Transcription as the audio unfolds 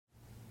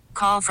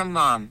call from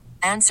mom.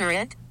 Answer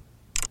it.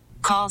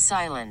 Call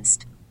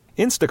silenced.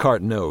 Instacart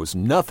knows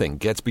nothing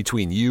gets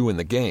between you and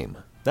the game.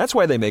 That's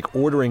why they make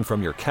ordering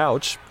from your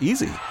couch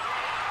easy.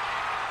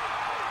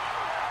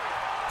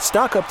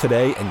 Stock up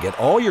today and get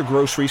all your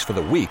groceries for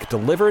the week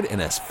delivered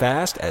in as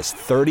fast as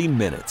 30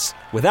 minutes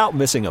without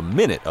missing a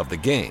minute of the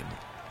game.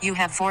 You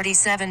have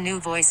 47 new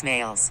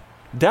voicemails.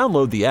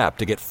 Download the app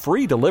to get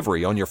free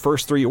delivery on your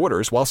first 3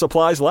 orders while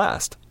supplies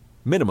last.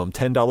 Minimum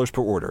 $10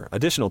 per order.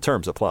 Additional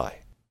terms apply.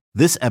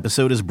 This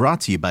episode is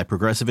brought to you by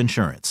Progressive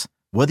Insurance.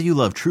 Whether you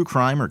love true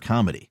crime or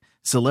comedy,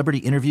 celebrity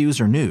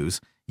interviews or news,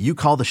 you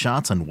call the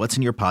shots on what's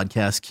in your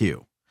podcast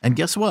queue. And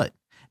guess what?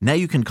 Now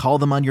you can call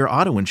them on your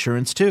auto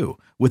insurance too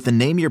with the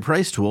Name Your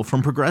Price tool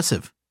from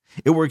Progressive.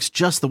 It works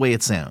just the way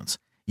it sounds.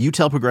 You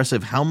tell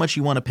Progressive how much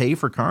you want to pay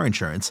for car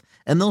insurance,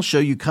 and they'll show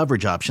you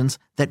coverage options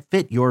that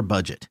fit your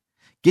budget.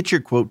 Get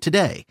your quote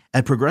today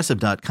at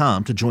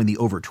Progressive.com to join the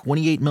over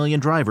 28 million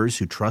drivers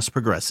who trust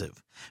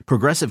Progressive.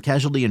 Progressive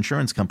Casualty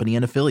Insurance Company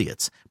and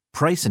Affiliates.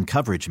 Price and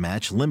coverage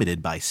match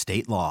limited by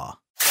state law.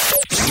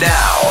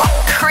 Now,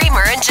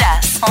 Kramer and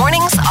Jess.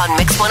 Mornings on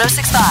Mix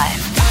 106.5.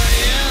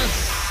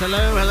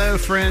 Hello,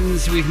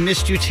 friends. We've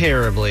missed you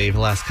terribly the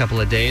last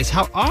couple of days.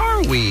 How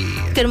are we?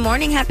 Good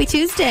morning. Happy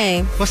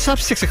Tuesday. What's up,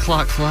 6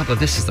 o'clock club? Oh,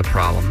 this is the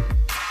problem.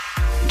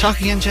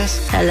 Talk again,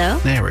 Jess. Hello.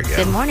 There we go.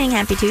 Good morning.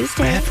 Happy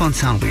Tuesday. My headphones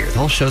sound weird. The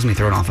whole show's me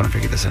throwing off when I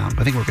figure this out.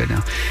 I think we're good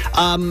now.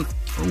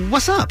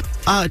 What's up?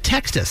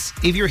 Text us.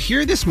 If you're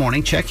here this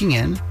morning checking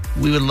in,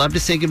 we would love to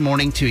say good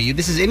morning to you.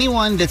 This is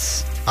anyone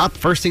that's up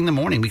first thing in the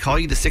morning. We call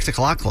you the 6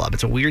 o'clock club.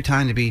 It's a weird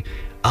time to be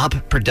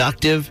up,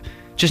 productive.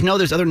 Just know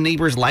there's other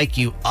neighbors like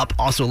you up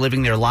also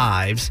living their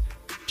lives,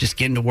 just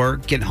getting to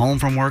work, getting home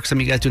from work. Some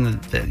of you guys doing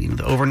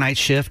the overnight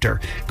shift or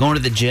going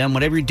to the gym.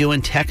 Whatever you're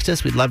doing, text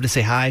us. We'd love to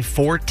say hi.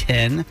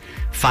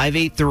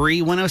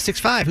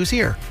 410-583-1065. Who's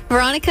here?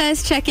 Veronica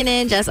is checking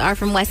in. Jess R.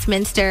 from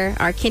Westminster.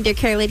 Our Kinder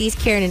Care ladies,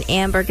 Karen and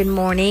Amber, good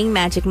morning.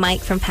 Magic Mike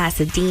from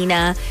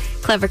Pasadena.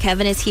 Clever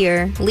Kevin is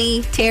here.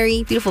 Lee,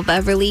 Terry, beautiful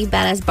Beverly,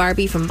 Badass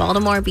Barbie from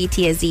Baltimore.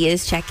 BTSZ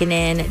is checking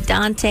in.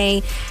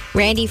 Dante,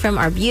 Randy from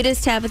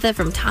Arbutus, Tabitha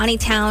from Tawny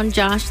Town,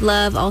 Josh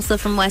Love, also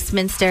from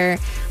Westminster.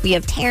 We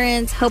have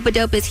Terrence,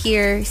 Hope-A-Dope is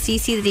here.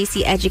 CC, the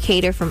DC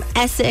educator from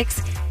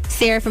Essex.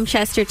 Sarah from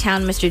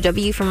Chestertown, Mr.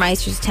 W from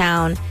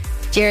Reisterstown.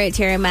 Jarrett,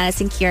 Terry,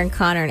 Madison, Kieran,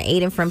 Connor, and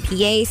Aiden from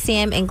PA,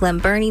 Sam and Glen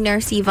Burnie,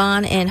 Nurse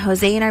Yvonne, and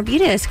Jose in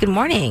Arbutus. Good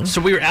morning.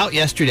 So we were out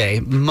yesterday,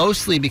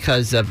 mostly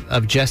because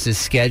of Jess's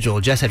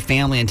schedule. Jess had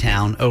family in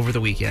town over the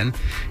weekend,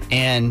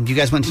 and you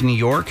guys went to New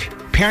York.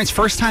 Parents'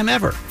 first time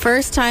ever.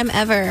 First time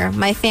ever.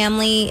 My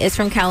family is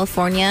from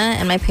California,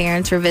 and my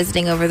parents were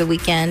visiting over the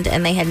weekend,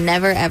 and they had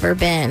never, ever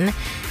been.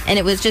 And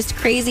it was just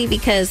crazy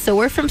because,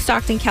 we're from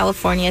Stockton,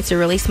 California. It's a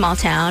really small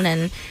town,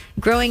 and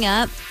growing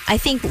up, I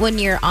think when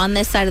you're on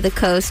this side of the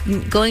coast,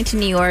 going to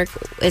New York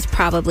is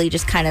probably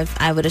just kind of,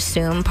 I would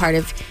assume, part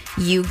of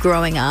you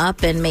growing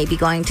up and maybe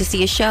going to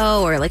see a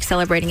show or like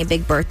celebrating a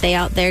big birthday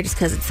out there just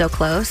because it's so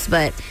close.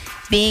 But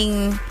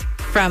being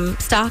from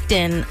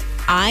Stockton,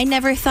 I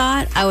never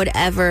thought I would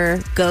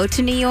ever go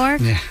to New York.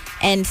 Yeah.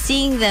 And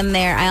seeing them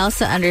there, I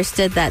also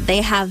understood that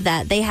they had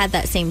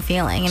that same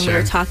feeling. And Sure. We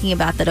were talking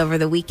about that over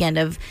the weekend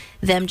of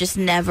them just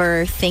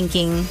never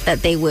thinking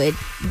that they would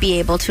be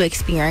able to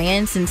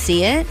experience and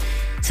see it.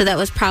 So that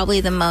was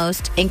probably the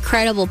most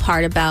incredible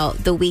part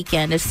about the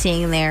weekend, of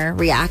seeing their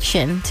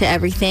reaction to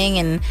everything.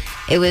 And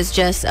it was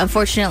just,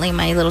 unfortunately,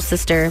 my little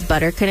sister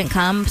Butter couldn't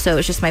come, so it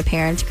was just my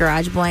parents,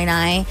 Garage Boy, and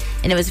I,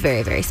 and it was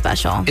very, very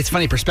special. It's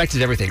funny, perspective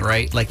is everything,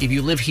 right? Like, if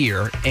you live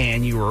here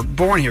and you were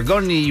born here,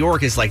 going to New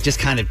York is like just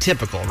kind of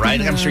typical, right?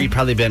 Mm-hmm. I'm sure you've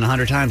probably been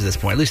 100 times at this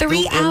point. At least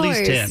 3 hours. At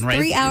least 10, right?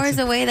 3 hours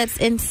away, that's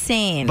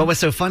insane. But what's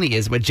so funny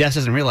is what Jess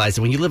doesn't realize,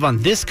 that when you live on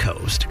this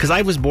coast, because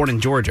I was born in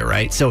Georgia,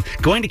 right? So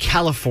going to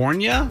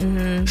California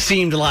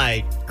seemed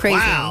like, crazy.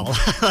 Wow,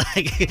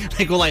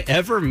 like, will I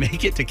ever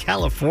make it to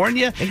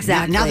California?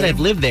 Exactly. Now that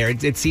I've lived there,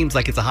 it seems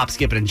like it's a hop,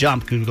 skip, and a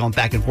jump because we've gone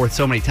back and forth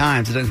so many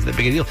times. It doesn't that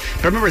big a deal.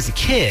 But I remember as a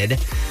kid,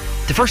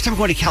 the first time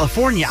going to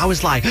California, I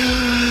was like,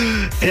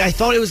 and I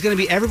thought it was going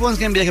to be, everyone's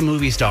going to be like a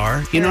movie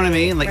star. You know what I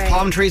mean? Like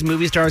palm trees,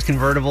 movie stars,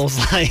 convertibles,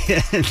 like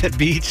the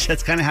beach.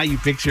 That's kind of how you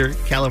picture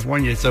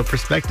California. So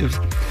perspective's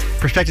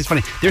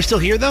funny. They're still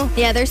here, though?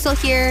 Yeah, they're still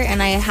here,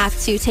 and I have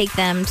to take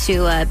them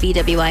to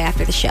BWI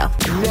after the show.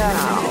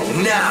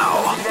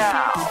 Now.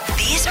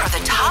 These are the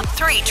top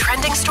 3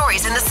 trending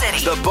stories in the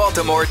city. The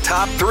Baltimore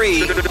Top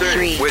 3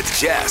 with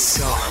Jess.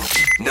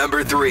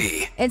 Number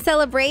 3. In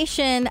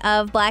celebration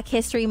of Black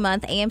History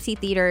Month, AMC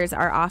theaters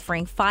are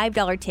offering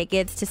 $5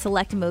 tickets to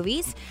select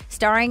movies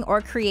starring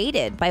or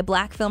created by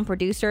Black film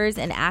producers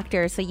and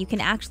actors. So you can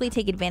actually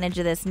take advantage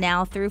of this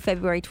now through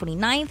February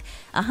 29th.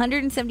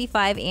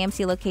 175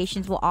 AMC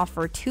locations will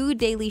offer 2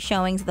 daily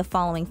showings of the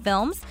following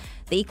films: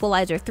 The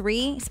Equalizer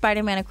 3,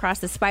 Spider-Man Across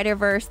the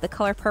Spider-Verse, The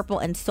Color Purple,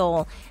 and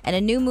Soul. And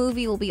a new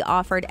movie will be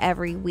offered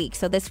every week.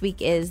 So this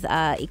week is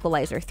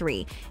Equalizer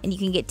 3. And you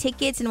can get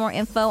tickets and more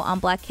info on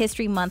Black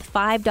History Month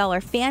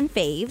 $5 fan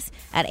faves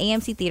at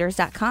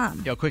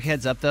amctheaters.com. Yo, quick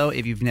heads up though,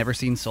 if you've never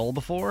seen Soul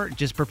before,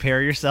 just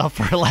prepare yourself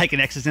for like an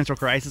existential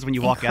crisis when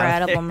you walk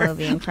out of there. Incredible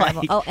movie,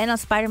 incredible. Like, oh, and a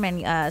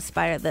Spider-Man,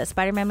 the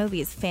Spider-Man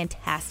movie is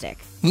fantastic.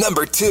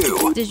 Number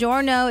 2.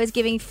 DiGiorno is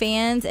giving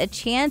fans a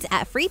chance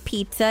at free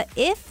pizza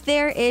if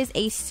there is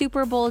a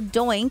Super Bowl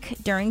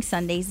doink during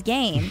Sunday's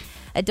game.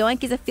 A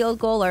doink is a field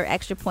goal or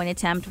extra point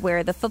attempt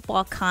where the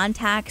football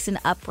contacts an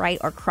upright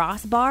or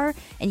crossbar,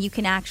 and you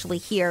can actually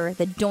hear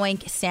the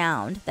doink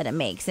sound that it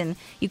makes. And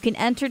you can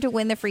enter to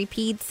win the free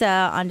pizza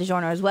on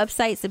DiGiorno's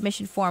website.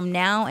 Submission form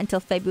now until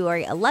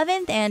February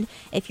 11th. And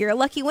if you're a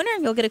lucky winner,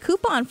 you'll get a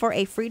coupon for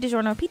a free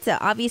DiGiorno pizza.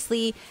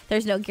 Obviously,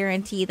 there's no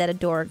guarantee that a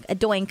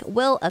doink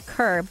will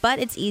occur, but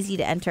it's easy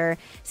to enter.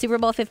 Super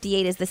Bowl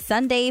 58 is the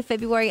Sunday,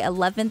 February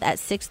 11th at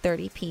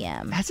 6:30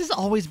 p.m. Has this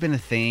always been a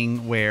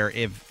thing where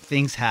if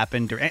things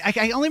happen during,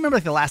 I only remember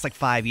like the last like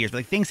 5 years, but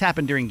like things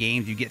happen during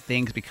games, you get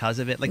things because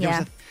of it. Like,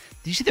 did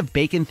you see the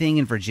bacon thing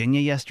in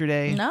Virginia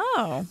yesterday?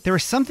 No. There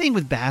was something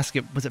with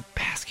was it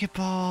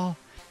basketball?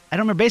 I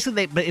don't remember.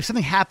 Basically, but if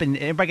something happened,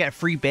 everybody got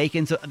free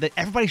bacon, so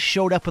everybody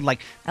showed up with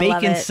like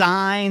bacon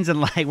signs,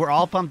 and like we're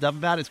all pumped up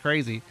about it. It's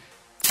crazy.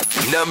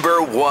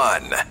 Number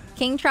 1.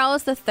 King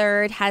Charles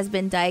III has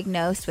been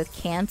diagnosed with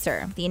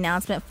cancer. The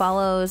announcement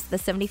follows the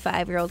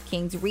 75-year-old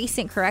king's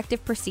recent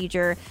corrective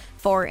procedure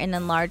for an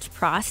enlarged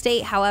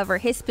prostate. However,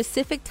 his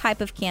specific type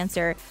of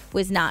cancer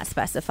was not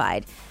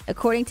specified.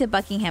 According to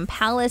Buckingham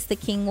Palace, the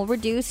king will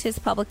reduce his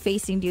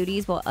public-facing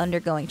duties while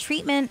undergoing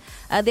treatment.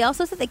 They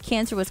also said the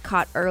cancer was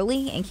caught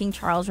early, and King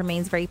Charles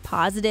remains very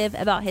positive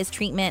about his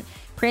treatment.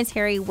 Prince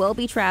Harry will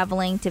be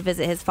traveling to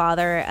visit his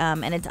father,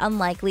 and it's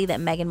unlikely that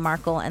Meghan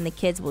Markle and the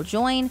kids will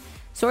join.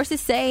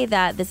 Sources say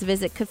that this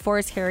visit could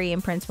force Harry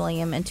and Prince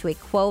William into a,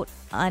 quote,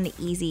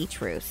 uneasy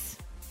truce.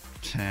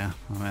 Yeah,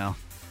 well...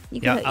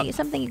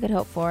 something you could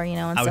hope for,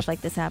 when stuff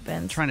like this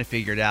happens. Trying to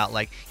figure it out.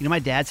 Like, my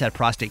dad's had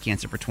prostate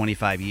cancer for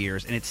 25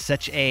 years, and it's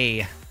such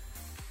a...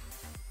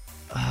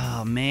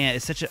 Oh, man,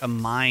 it's such a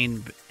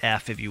mind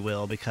F, if you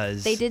will,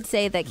 because... They did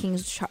say that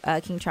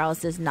King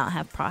Charles does not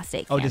have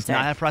prostate cancer. Oh, does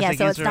not have prostate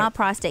cancer? Yeah, so it's not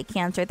prostate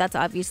cancer. That's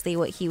obviously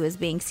what he was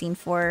being seen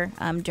for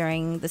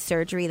during the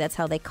surgery. That's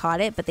how they caught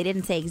it, but they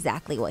didn't say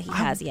exactly what he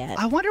has yet.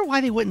 I wonder why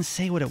they wouldn't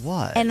say what it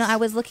was. And I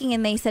was looking,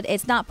 and they said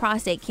it's not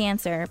prostate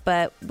cancer,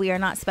 but we are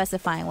not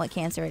specifying what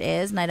cancer it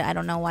is, and I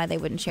don't know why they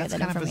wouldn't share that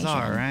information. That's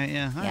kind of bizarre, right?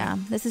 Yeah. Yeah.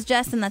 This is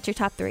Jess, and that's your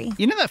top 3.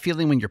 You know that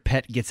feeling when your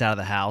pet gets out of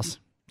the house?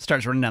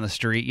 Starts running down the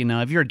street,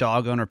 if you're a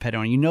dog owner or pet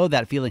owner, you know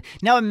that feeling.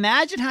 Now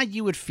imagine how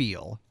you would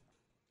feel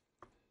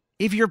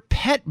if your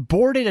pet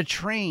boarded a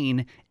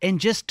train and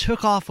just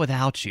took off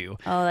without you.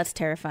 Oh, that's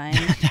terrifying.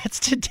 That's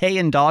today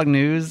in dog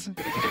news. Today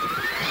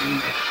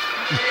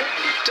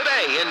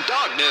in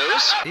dog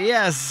news.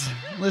 Yes,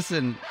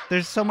 listen,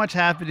 there's so much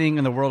happening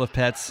in the world of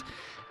pets,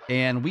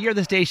 and we are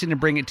the station to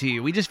bring it to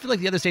you. We just feel like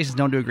the other stations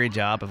don't do a great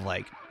job of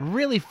like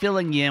really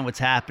filling you in what's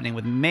happening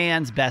with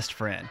man's best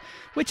friend.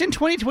 Which in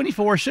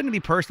 2024 shouldn't be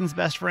person's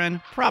best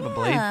friend,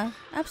 probably. Yeah,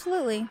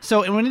 absolutely.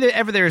 So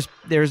whenever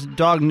there's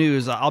dog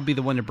news, I'll be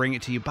the one to bring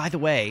it to you. By the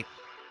way,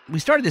 we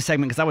started this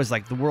segment because I was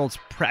like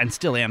and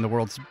still am the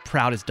world's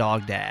proudest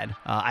dog dad.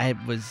 I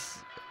was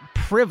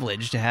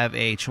privileged to have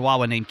a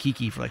Chihuahua named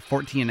Kiki for like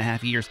 14 and a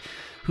half years,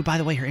 who, by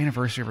the way, her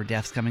anniversary of her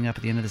death's coming up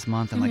at the end of this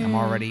month, and like I'm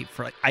already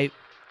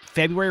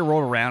February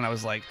rolled around, I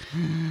was like,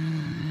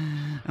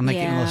 I'm like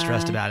getting a little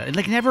stressed about it.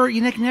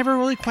 You never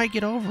really quite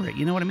get over it.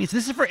 You know what I mean? So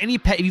this is for any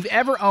pet. If you've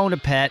ever owned a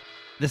pet,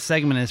 this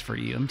segment is for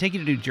you. I'm taking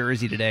you to New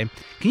Jersey today.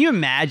 Can you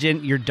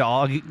imagine your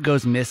dog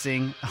goes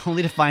missing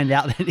only to find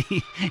out that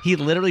he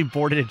literally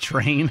boarded a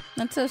train?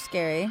 That's so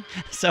scary.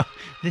 So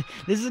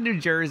this is New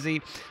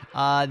Jersey.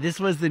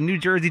 This was the New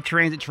Jersey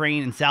Transit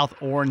train in South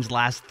Orange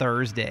last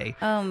Thursday.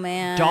 Oh,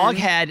 man. Dog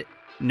had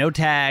no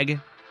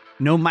tag,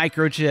 no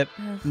microchip,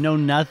 no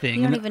nothing.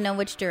 You don't even know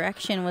which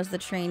direction was the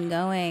train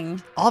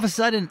going. All of a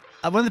sudden,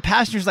 one of the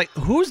passengers like,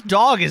 whose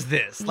dog is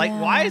this? Like,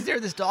 why is there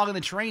this dog on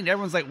the train?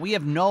 Everyone's like, we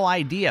have no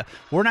idea.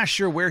 We're not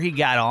sure where he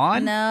got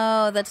on.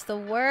 No, that's the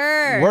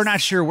worst. We're not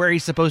sure where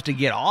he's supposed to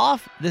get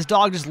off. This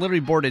dog just literally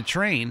boarded a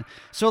train.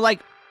 So, like,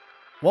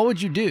 what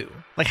would you do?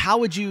 Like, how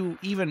would you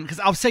even...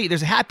 Because I'll say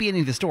there's a happy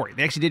ending to the story.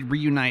 They actually did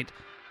reunite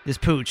this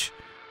pooch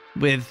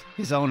with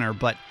his owner,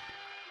 but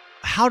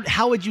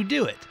how would you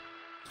do it?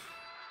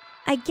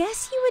 I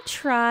guess you would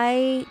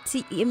try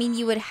to,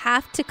 you would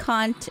have to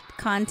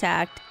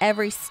contact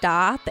every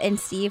stop and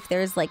see if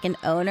there's like an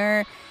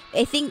owner.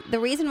 I think the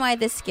reason why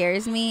this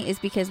scares me is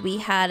because we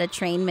had a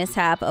train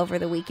mishap over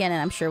the weekend,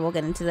 and I'm sure we'll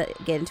get into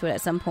it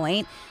at some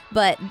point.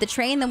 But the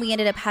train that we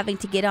ended up having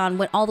to get on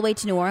went all the way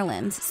to New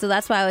Orleans. So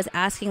that's why I was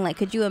asking, like,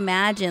 could you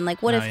imagine,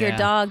 like, what if your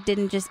dog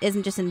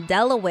isn't just in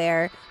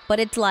Delaware,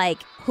 but it's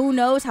like, who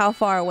knows how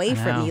far away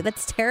from you?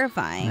 That's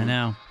terrifying. I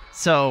know.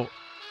 So,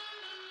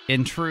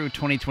 in true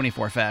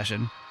 2024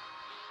 fashion,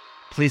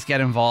 please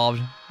get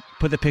involved.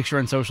 put the picture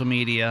on social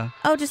media.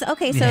 Oh, just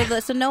okay.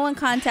 So no one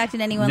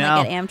contacted anyone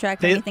like at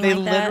Amtrak or anything like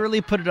that? They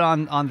literally put it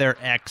on their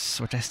X,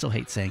 which I still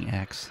hate saying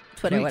X.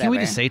 Twitter, whatever. Can we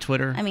just say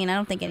Twitter? I mean, I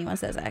don't think anyone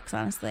says X,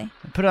 honestly.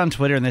 I put it on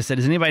Twitter, and they said,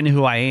 does anybody know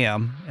who I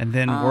am? And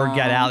then word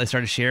got out. They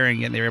started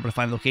sharing it, and they were able to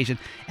find the location.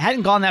 It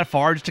hadn't gone that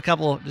far, just a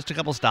couple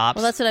stops.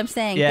 Well, that's what I'm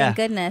saying. Yeah. Thank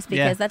goodness,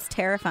 because that's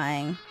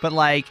terrifying. But,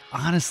 like,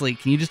 honestly,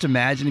 can you just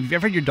imagine if you've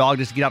ever had your dog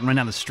just get out and run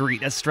down the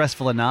street? That's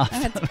stressful enough.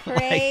 That's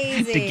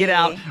crazy. Like, to get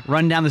out,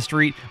 run down the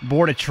street,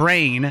 board a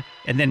train,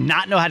 and then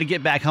not know how to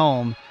get back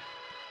home,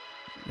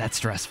 that's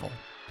stressful.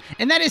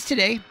 And that is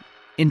today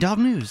in Dog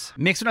News.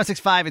 Mix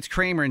 1065, it's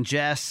Kramer and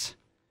Jess.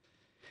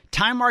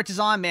 Time March is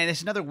on, man.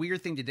 It's another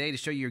weird thing today to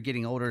show you you're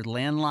getting older.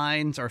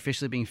 Landlines are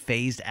officially being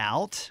phased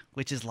out,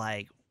 which is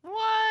like,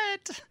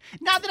 what?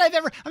 Not that I've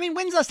ever... I mean,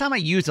 when's the last time I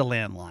used a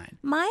landline?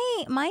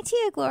 My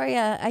Tia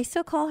Gloria, I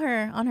still call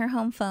her on her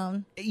home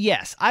phone.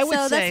 Yes, I would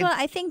say... So that's what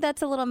I think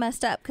that's a little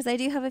messed up, because I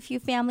do have a few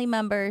family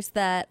members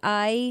that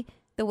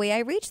the way I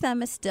reach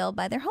them is still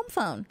by their home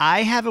phone.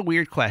 I have a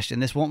weird question.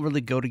 This won't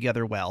really go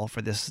together well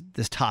for this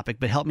topic,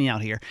 but help me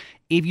out here.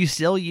 If you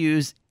still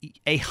use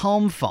a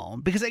home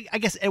phone, because I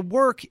guess at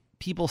work,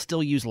 people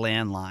still use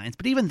landlines,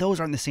 but even those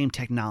aren't the same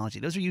technology.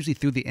 Those are usually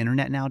through the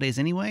internet nowadays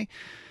anyway.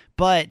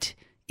 But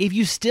if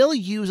you still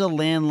use a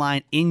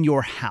landline in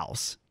your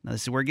house, now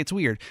this is where it gets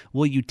weird,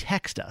 will you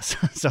text us?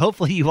 So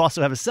hopefully you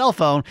also have a cell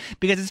phone,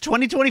 because it's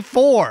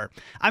 2024.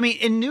 I mean,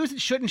 in news,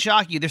 it shouldn't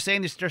shock you. They're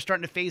saying they're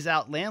starting to phase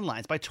out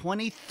landlines. By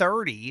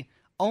 2030,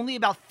 only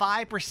about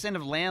 5%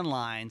 of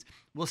landlines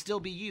will still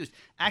be used.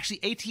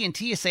 Actually,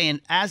 AT&T is saying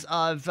as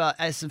of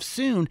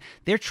soon,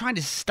 they're trying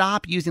to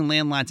stop using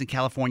landlines in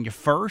California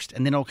first,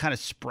 and then it'll kind of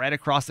spread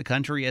across the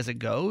country as it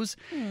goes.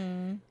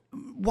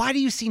 Why do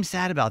you seem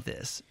sad about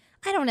this?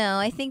 I don't know.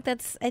 I think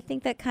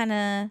that kind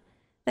of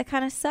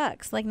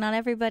sucks. Like, not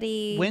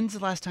everybody. When's the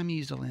last time you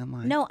used a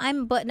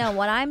landline?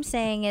 What I'm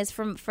saying is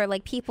for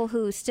like people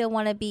who still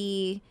want to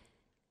be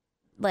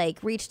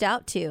like reached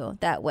out to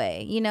that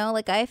way, you know,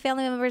 like I have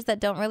family members that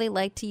don't really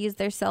like to use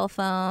their cell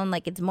phone.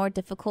 Like, it's more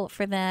difficult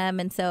for them.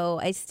 And so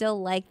I still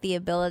like the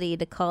ability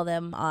to call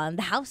them on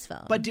the house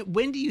phone. But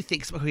when do you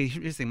think, okay,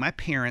 here's the thing, my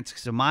parents,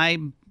 so my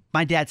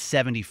dad's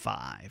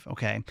 75,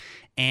 okay?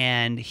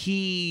 And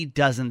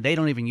they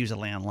don't even use a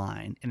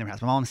landline in their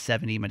house. My mom's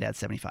 70, my dad's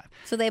 75.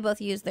 So they both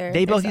use their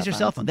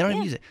cell phone. They don't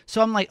even use it.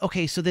 So I'm like,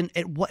 okay, so then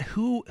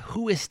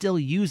who is still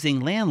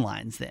using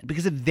landlines then?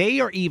 Because if they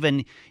are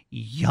even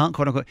young,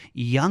 quote unquote,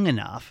 young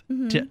enough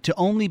to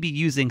only be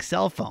using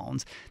cell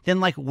phones, then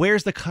like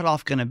where's the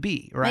cutoff going to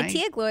be, right? My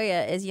Tia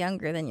Gloria is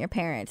younger than your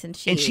parents, and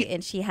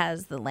she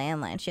has the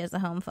landline. She has the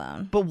home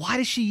phone. But why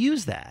does she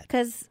use that?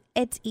 Because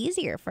it's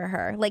easier for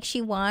her. Like,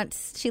 she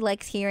likes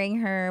hearing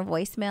her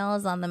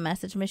voicemails on the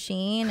message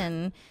machine,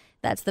 and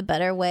that's the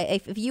better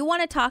way. If you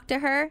want to talk to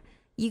her,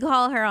 you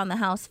call her on the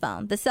house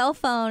phone. The cell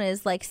phone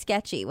is like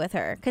sketchy with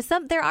her, because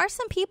there are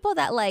some people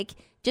that like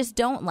just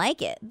don't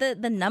like it.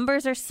 The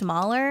numbers are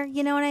smaller,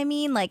 you know what I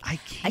mean? Like,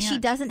 she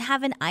doesn't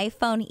have an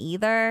iPhone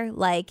either.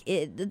 Like,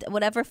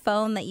 whatever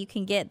phone that you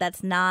can get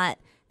that's not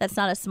a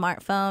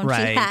smartphone.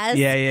 Right. She has.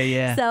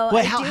 Yeah. So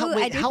Wait,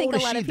 I do think a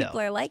lot of people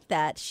though? are like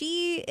that.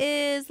 She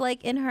is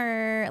like in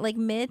her like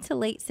mid to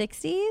late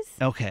 60s.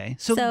 Okay.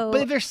 So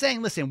but if they're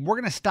saying, listen, we're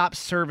going to stop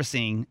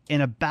servicing in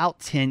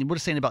about 10, we're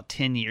just saying about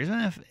 10 years,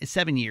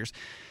 7 years.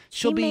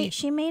 She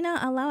may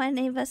not allow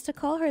any of us to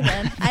call her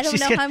then. I don't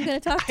know how I'm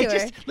going to talk to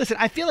her. Listen,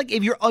 I feel like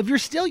if you're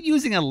still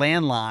using a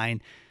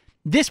landline,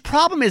 this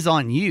problem is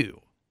on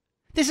you.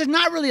 This is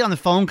not really on the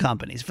phone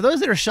companies. For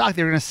those that are shocked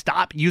they're going to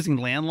stop using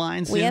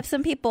landlines soon. We have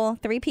some people,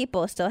 3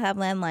 people, still have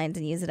landlines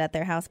and use it at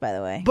their house, by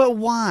the way. But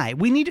why?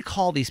 We need to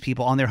call these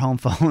people on their home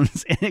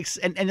phones and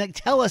like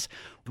tell us,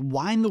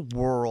 why in the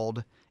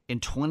world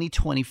in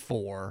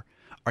 2024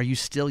 are you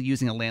still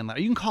using a landline?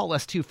 You can call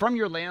us too from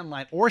your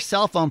landline or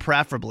cell phone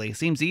preferably.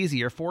 Seems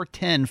easier.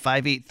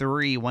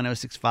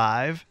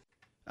 410-583-1065.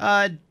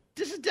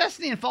 This is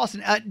Destiny in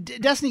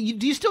Falston. Destiny,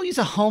 do you still use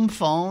a home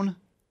phone?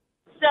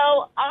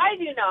 So I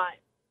do not,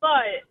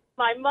 but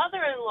my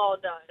mother-in-law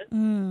does,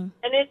 and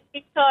it's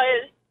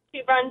because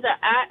she runs an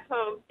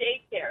at-home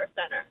daycare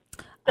center.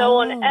 So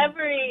on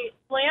every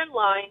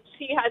landline,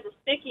 she has a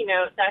sticky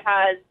note that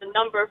has the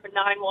number for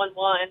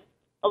 911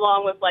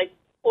 along with, like,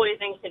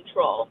 poison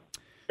control.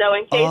 So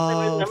in case there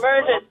was an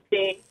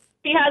emergency,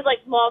 she has,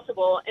 like,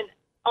 multiple in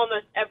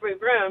almost every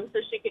room,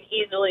 so she can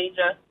easily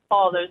just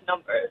call those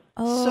numbers.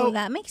 Oh, so,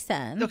 that makes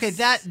sense. Okay,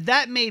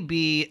 that may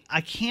be,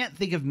 I can't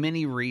think of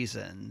many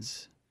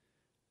reasons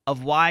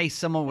of why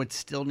someone would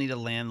still need a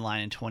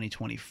landline in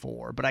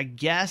 2024. But I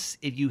guess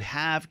if you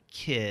have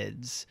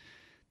kids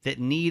that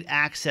need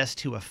access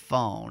to a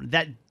phone,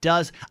 that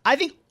does, I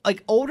think,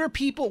 like older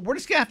people, we're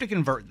just going to have to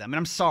convert them. And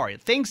I'm sorry,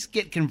 things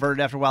get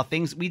converted after a while.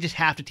 We just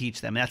have to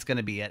teach them. That's going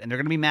to be it. And they're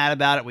going to be mad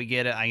about it. We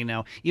get it.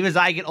 Even as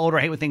I get older,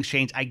 I hate when things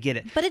change. I get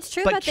it. But it's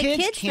true about the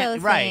kids though,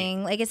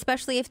 thing. Like,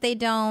 especially if they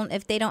don't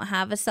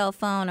have a cell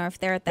phone or if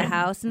they're at the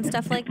house and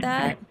stuff like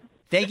that.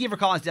 Thank you for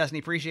calling us, Destiny.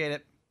 Appreciate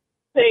it.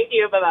 Thank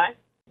you. Bye-bye.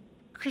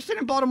 Kristen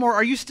in Baltimore,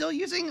 are you still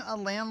using a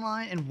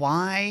landline, and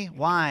why?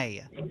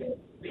 Why?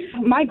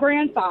 My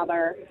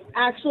grandfather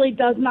actually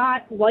does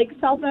not like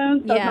cell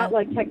phones, does not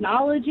like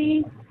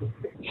technology.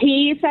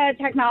 He said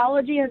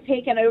technology has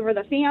taken over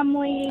the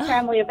family.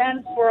 Family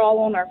events, we're all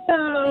on our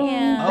phones.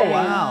 Yeah. Oh,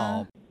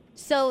 wow.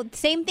 So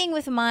same thing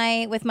with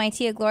my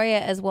Tia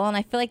Gloria as well, and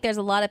I feel like there's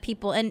a lot of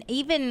people, and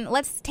even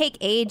let's take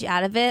age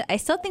out of it, I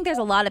still think there's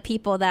a lot of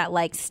people that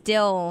like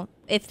still,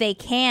 if they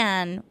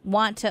can,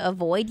 want to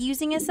avoid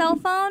using a cell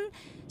phone.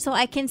 So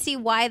I can see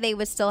why they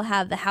would still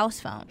have the house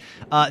phone.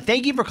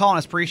 Thank you for calling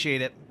us.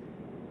 Appreciate it.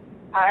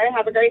 All right,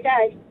 have a great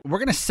day. We're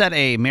going to set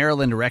a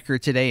Maryland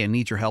record today and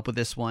need your help with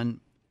this one.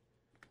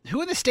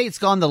 Who in the state's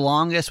gone the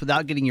longest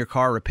without getting your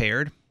car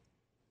repaired?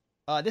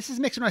 This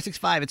is Mixer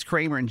 965. It's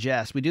Kramer and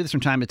Jess. We do this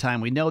from time to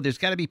time. We know there's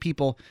got to be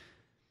people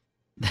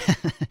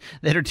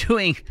that are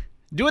doing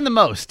the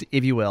most,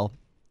 if you will,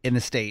 in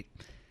the state.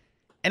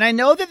 And I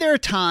know that there are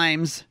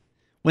times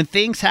when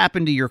things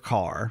happen to your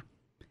car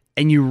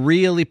and you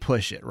really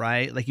push it,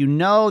 right? Like, you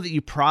know that you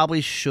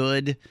probably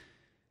should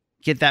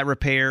get that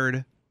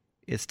repaired.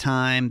 It's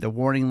time. The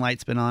warning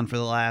light's been on for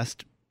the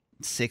last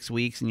 6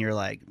 weeks, and you're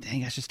like,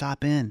 dang, I should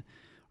stop in.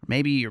 Or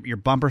maybe your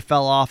bumper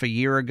fell off a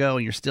year ago,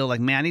 and you're still like,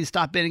 man, I need to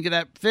stop in and get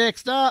that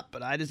fixed up,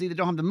 but I just either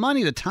don't have the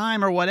money, the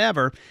time, or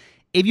whatever.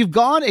 If you've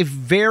gone a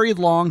very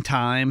long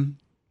time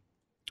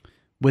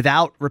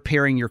without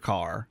repairing your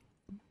car,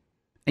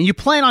 and you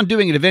plan on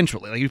doing it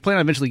eventually, like you plan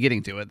on eventually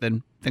getting to it,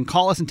 then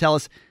call us and tell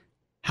us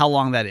how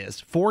long that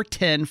is.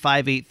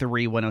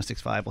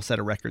 410-583-1065. We'll set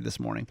a record this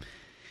morning.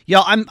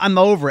 Y'all, I'm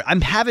over it.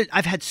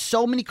 I've had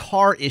so many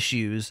car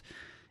issues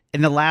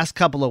in the last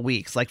couple of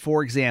weeks. Like,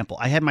 for example,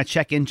 I had my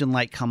check engine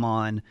light come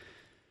on.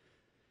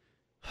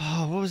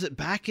 Oh, what was it?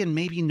 Back in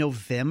maybe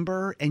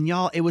November. And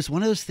y'all, it was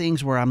one of those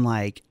things where I'm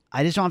like,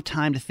 I just don't have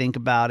time to think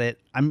about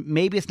it.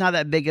 Maybe it's not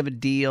that big of a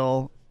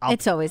deal.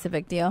 It's always a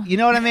big deal. You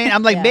know what I mean?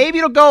 I'm like, maybe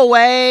it'll go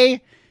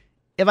away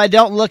if I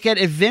don't look at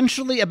it.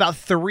 Eventually, about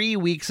 3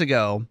 weeks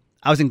ago,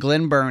 I was in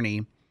Glen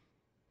Burnie,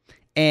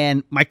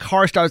 and my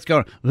car starts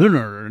going,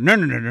 no.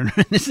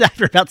 This is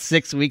after about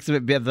 6 weeks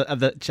of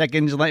the check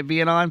engine light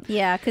being on.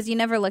 Yeah, because you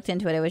never looked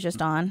into it. It was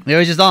just on. It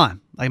was just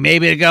on. Like,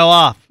 maybe it'd go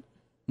off.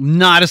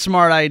 Not a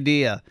smart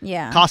idea.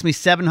 Yeah. Cost me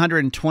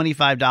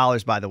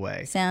 $725, by the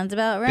way. Sounds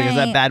about right. Because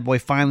that bad boy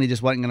finally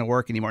just wasn't going to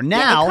work anymore.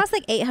 Now, it costs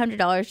like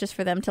 $800 just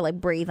for them to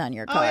like breathe on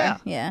your car.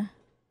 Oh, yeah.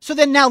 So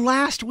then now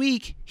last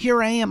week,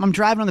 here I am. I'm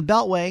driving on the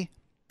Beltway.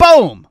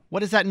 Boom!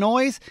 What is that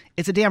noise?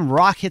 It's a damn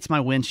rock hits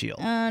my windshield.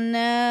 Oh, no.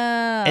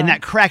 And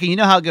that cracking, you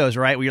know how it goes,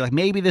 right? Where you're like,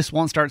 maybe this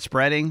won't start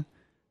spreading.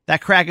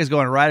 That crack is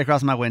going right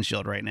across my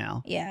windshield right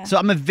now. Yeah. So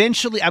I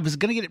was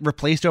going to get it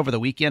replaced over the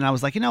weekend. I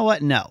was like, you know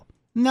what? No.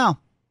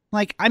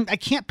 Like, I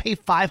can't pay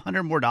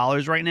 $500 more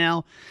right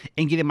now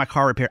and get in my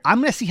car repaired. I'm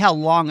going to see how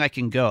long I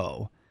can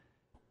go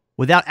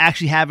without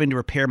actually having to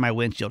repair my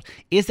windshield.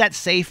 Is that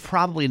safe?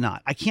 Probably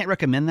not. I can't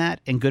recommend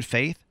that in good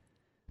faith.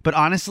 But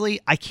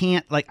honestly, I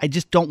can't, I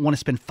just don't want to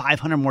spend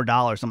 $500 more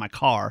on my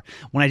car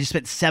when I just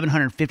spent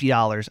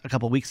 $750 a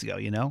couple weeks ago,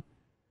 you know?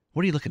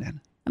 What are you looking at?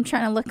 I'm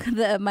trying to look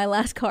at my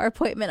last car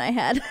appointment I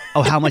had.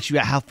 Oh, how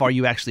far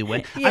you actually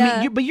went? Yeah.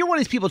 I mean, but you're one of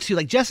these people too.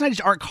 Like, Jess and I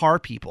just aren't car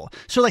people.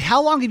 So, like,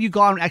 how long have you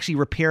gone actually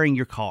repairing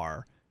your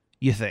car,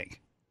 you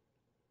think?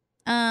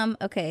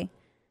 Okay.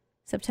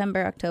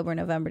 September, October,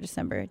 November,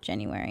 December,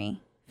 January,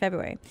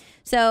 February.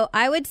 So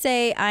I would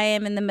say I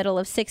am in the middle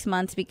of 6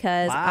 months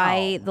because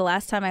the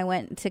last time I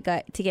went to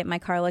get my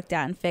car looked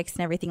at and fixed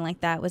and everything like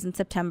that was in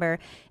September,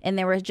 and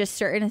there were just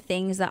certain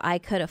things that I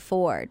could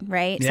afford,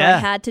 right? Yeah. So I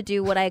had to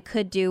do what I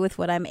could do with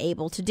what I'm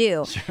able to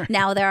do. Sure.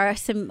 Now there are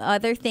some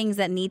other things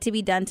that need to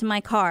be done to my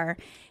car,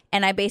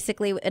 and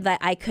that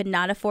I could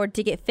not afford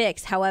to get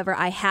fixed. However,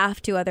 I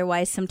have to,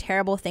 otherwise some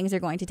terrible things are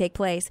going to take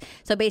place.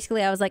 So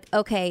basically I was like,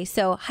 okay,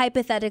 so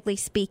hypothetically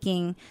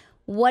speaking,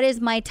 what is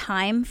my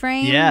time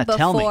frame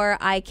before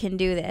I can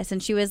do this?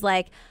 And she was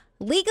like,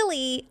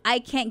 legally, I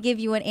can't give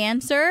you an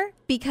answer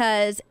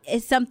because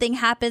if something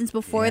happens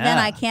before then,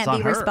 I can't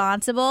be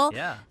responsible.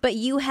 Yeah. But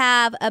you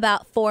have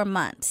about 4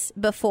 months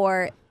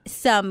before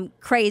some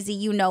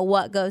crazy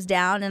what goes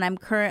down. And I'm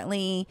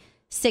currently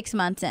 6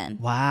 months in.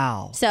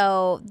 Wow.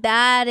 So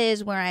that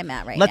is where I'm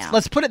at now.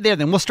 Let's put it there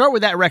then. We'll start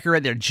with that record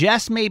right there.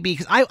 Jess may be,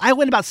 because I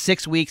went about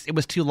 6 weeks. It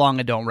was too long.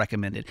 I don't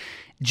recommend it.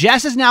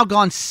 Jess has now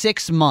gone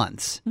 6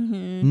 months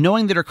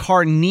knowing that her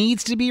car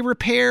needs to be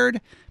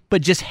repaired,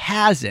 but just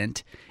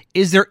hasn't.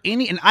 Is there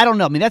any, and I don't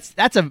know. I mean,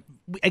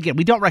 again,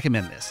 we don't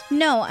recommend this.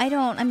 No, I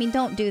don't. I mean,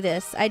 don't do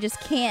this. I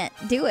just can't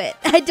do it.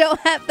 I don't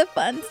have the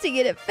funds to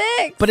get it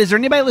fixed. But is there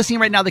anybody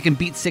listening right now that can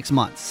beat 6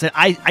 months? So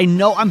I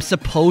know I'm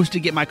supposed to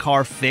get my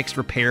car fixed,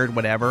 repaired,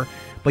 whatever,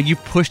 but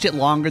you've pushed it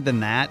longer than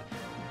that.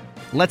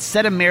 Let's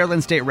set a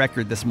Maryland state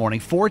record this morning.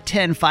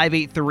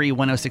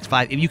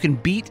 410-583-1065. If you can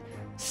beat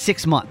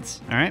 6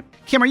 months, all right?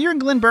 Kim, are you in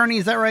Glen Burnie?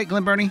 Is that right,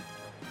 Glen Burnie?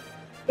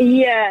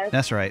 Yes.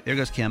 That's right. There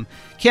goes Kim.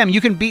 Kim,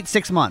 you can beat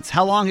 6 months.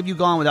 How long have you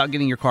gone without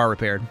getting your car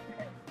repaired?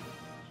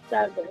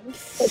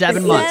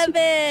 7 months.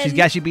 She's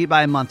got you beat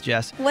by a month,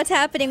 Jess. What's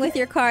happening with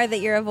your car that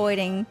you're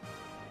avoiding?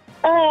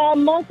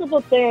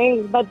 Multiple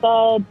things, but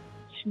the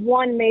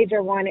one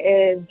major one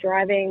is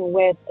driving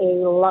with a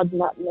lug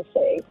nut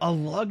missing. A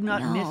lug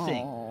nut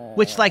missing.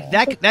 Which, like,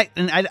 that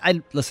and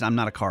I listen, I'm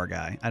not a car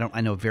guy.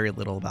 I know very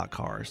little about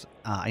cars.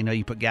 I know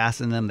you put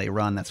gas in them, they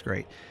run, that's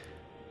great.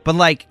 But,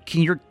 like,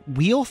 can your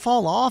wheel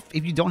fall off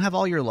if you don't have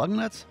all your lug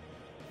nuts?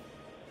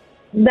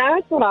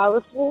 That's what I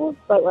was told,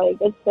 but, like,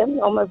 it's been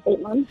almost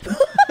 8 months.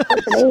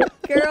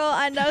 Girl,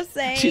 I know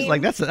saying. She's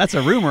like, that's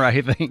a rumor,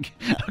 I think.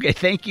 Okay,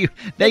 thank you.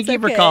 Thank you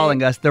for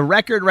calling us. The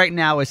record right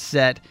now is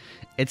set.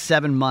 It's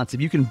 7 months.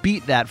 If you can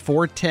beat that,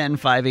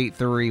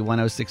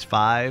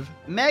 410-583-1065.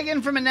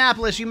 Megan from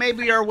Annapolis, you may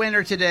be our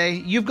winner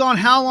today. You've gone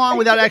how long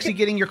without actually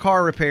getting your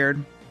car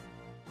repaired?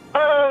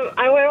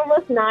 I went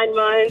almost 9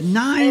 months.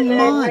 9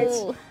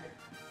 months?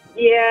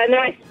 Yeah, and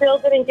I still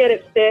didn't get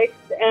it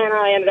fixed, and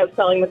I ended up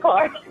selling the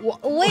car.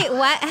 Wait,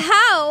 what?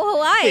 How?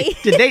 Why?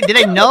 Did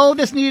they know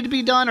this needed to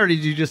be done, or did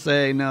you just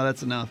say, no,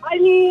 that's enough? I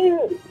mean,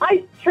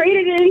 I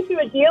traded it into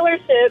a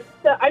dealership.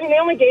 So, I mean, they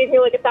only gave me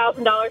like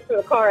 $1,000 for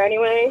the car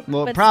anyway.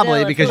 Well, But probably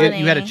still, because it's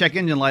you had a check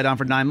engine light on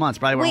for 9 months.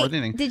 Probably weren't worth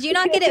anything. Did you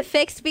not get it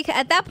fixed? Because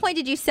at that point,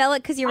 did you sell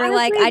it because you were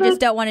Honestly, like, I just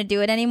don't want to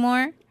do it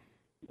anymore?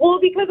 Well,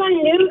 because I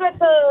knew that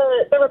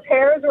the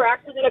repairs were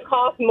actually going to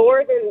cost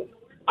more than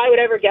I would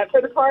ever get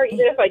for the car, even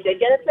if I did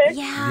get it fixed.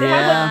 Yeah. It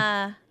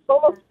had like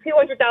almost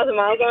 200,000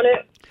 miles on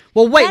it.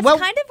 Well, wait.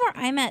 That's kind of where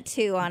I'm at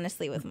too,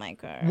 honestly, with my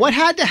car. What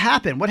had to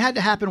happen? What had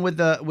to happen with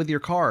your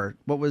car?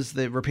 What was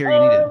the repair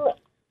you needed?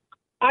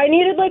 I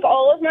needed like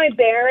all of my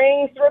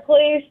bearings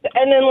replaced,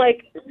 and then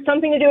like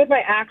something to do with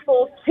my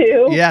axles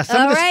too. Yeah.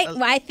 All right.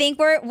 Well, I think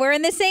we're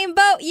in the same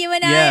boat, you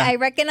and Yeah. I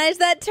recognize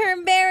that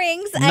term,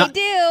 bearings. I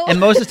do. And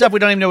most of the stuff we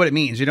don't even know what it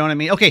means. You know what I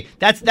mean? Okay,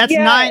 that's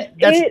Yeah, 9.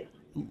 That's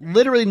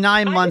literally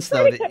 9 months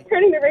though. I kept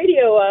turning the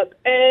radio up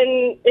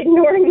and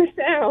ignoring the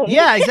sound.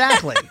 Yeah,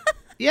 exactly.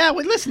 Yeah,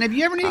 well, listen, if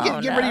you ever need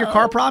to get rid of your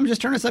car problem,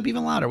 just turn us up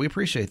even louder. We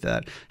appreciate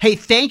that. Hey,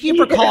 thank you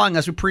for calling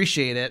us. We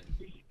appreciate it.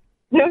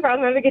 No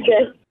problem. Have a good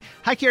day.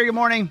 Hi, Carrie. Good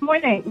morning.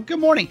 Morning. Good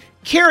morning.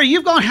 Carrie,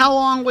 you've gone how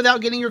long without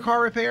getting your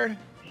car repaired?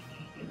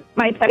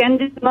 My check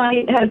engine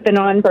light has been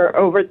on for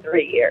over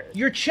 3 years.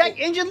 Your check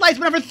engine light's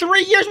been on for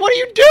 3 years. What are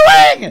you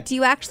doing? Do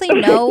you actually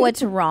know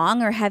what's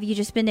wrong, or have you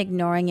just been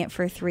ignoring it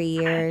for 3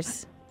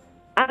 years?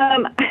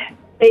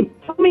 They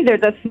told me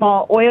there's a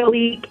small oil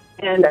leak,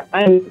 and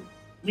I'm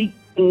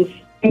leaking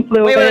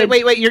fluid.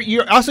 Wait.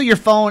 You're also, your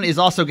phone is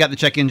also got the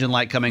check engine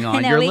light coming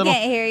on. I know, we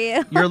can't hear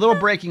you. You're a little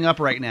breaking up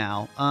right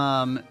now.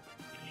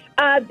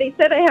 They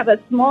said I have a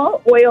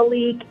small oil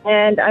leak,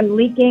 and I'm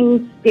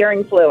leaking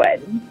steering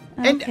fluid.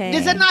 And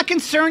does that not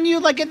concern you?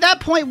 Like, at that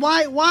point,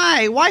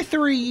 why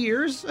 3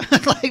 years?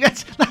 Like,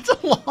 that's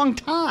a long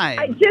time.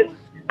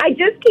 I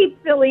just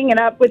keep filling it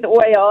up with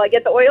oil. I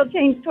get the oil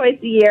changed twice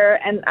a year,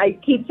 and I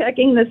keep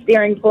checking the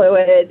steering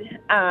fluid.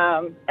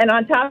 And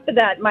on top of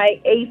that,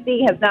 my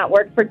AC has not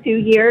worked for 2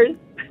 years.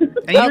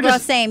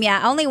 Same.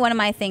 Yeah, only one of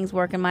my things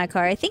work in my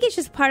car. I think it's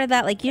just part of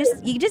that. Like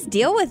you just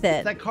deal with it.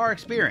 It's that car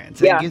experience.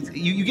 Yeah.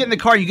 You get in the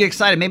car, you get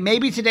excited.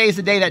 Maybe today's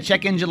the day that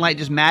check engine light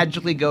just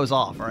magically goes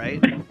off. All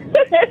right.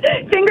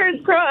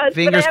 Fingers crossed.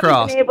 Fingers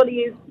crossed. I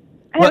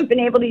haven't been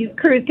able to use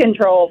cruise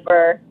control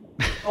for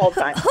the whole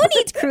time. Who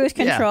needs cruise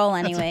control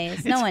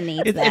anyways? No one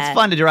needs that. It's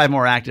fun to drive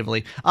more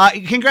actively.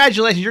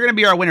 Congratulations. You're going to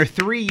be our winner.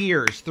 3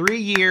 years. 3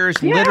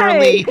 years, Yay.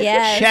 literally.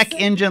 Yes. Check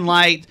engine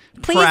light.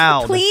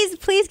 Proud.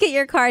 Please get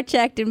your car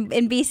checked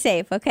and be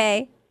safe,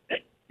 okay?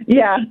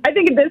 Yeah, I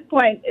think at this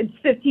point, it's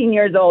 15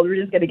 years old. We're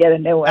just going to get a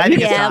new one.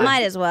 Yeah,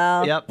 might as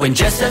well. Yep. When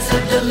Jess has a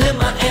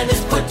dilemma and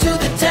is put to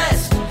the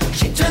test,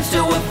 she turns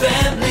to her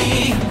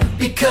family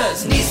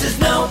because nieces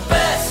know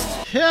best.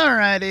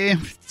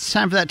 Alrighty. It's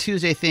time for that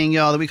Tuesday thing,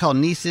 y'all, that we call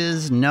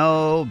Nieces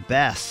Know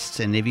Best.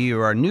 And if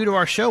you are new to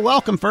our show,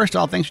 welcome. First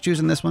of all, thanks for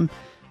choosing this one.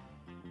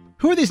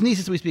 Who are these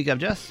nieces we speak of,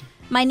 Jess?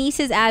 My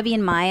nieces, Abby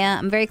and Maya.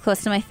 I'm very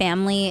close to my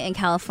family in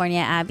California.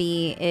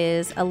 Abby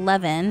is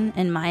 11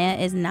 and Maya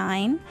is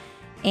 9.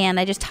 And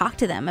I just talk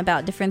to them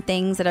about different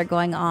things that are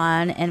going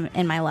on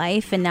in my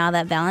life. And now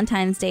that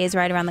Valentine's Day is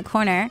right around the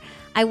corner,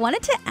 I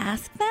wanted to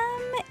ask them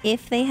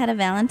if they had a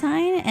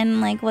Valentine and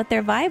like what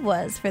their vibe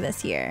was for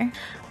this year.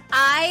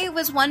 I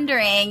was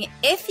wondering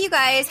if you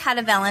guys had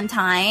a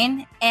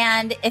Valentine,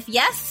 and if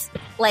yes,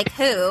 like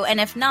who? And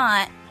if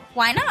not,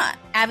 why not?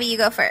 Abby, you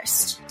go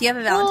first. Do you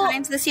have a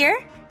Valentine's this year?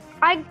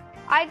 I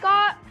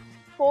got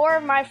for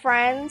my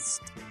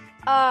friends.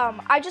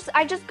 I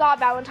just got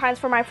Valentines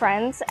for my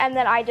friends, and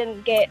then I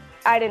don't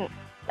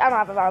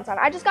have a Valentine.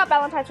 I just got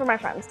Valentines for my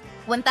friends.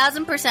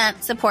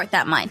 1000% support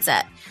that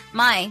mindset.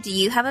 Mai, do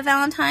you have a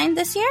Valentine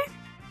this year?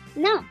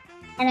 No,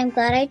 and I'm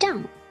glad I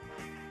don't.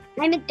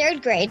 I'm in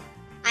 3rd grade.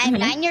 I'm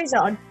 9 years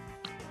old.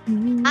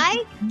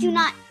 I do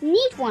not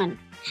need one.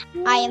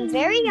 I am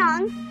very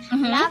young,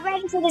 not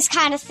ready for this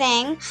kind of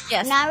thing.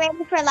 Yes. Not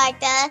ready for like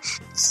the,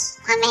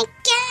 oh my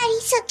God,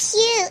 he's so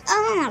cute.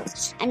 Oh,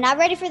 I'm not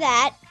ready for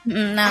that.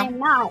 No. I'm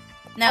not.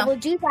 No. I will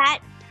do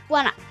that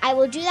when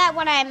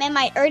I'm in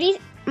my early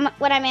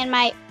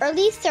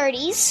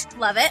 30s.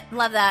 Love it.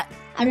 Love that.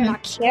 I do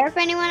not care if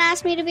anyone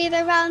asks me to be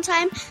their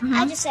Valentine.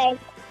 I just say,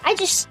 I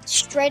just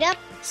straight up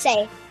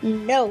say,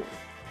 no,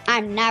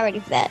 I'm not ready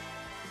for that.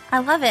 I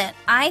love it.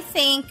 I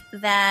think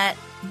that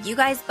you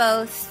guys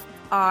both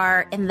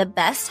are in the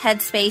best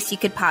headspace you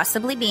could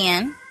possibly be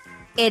in.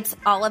 It's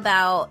all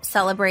about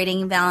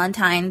celebrating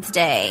Valentine's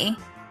Day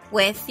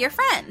with your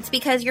friends,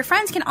 because your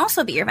friends can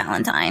also be your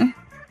Valentine.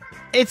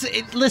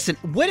 Listen,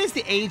 what is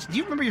the age? Do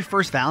you remember your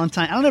first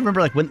Valentine? I don't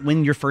remember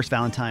when your first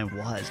Valentine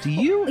was. Do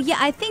you? Yeah,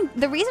 I think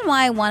the reason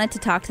why I wanted to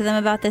talk to them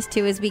about this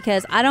too is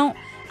because I don't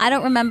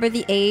remember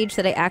the age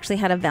that I actually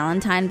had a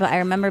Valentine, but I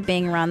remember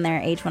being around their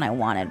age when I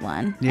wanted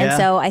one. Yeah. And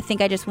so I think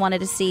I just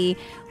wanted to see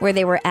where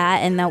they were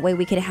at, and that way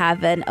we could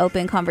have an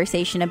open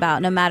conversation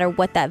about no matter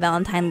what that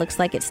Valentine looks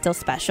like, it's still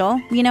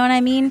special. You know what I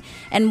mean?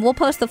 And we'll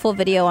post the full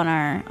video on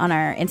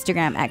our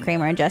Instagram at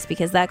Kramer and Jess,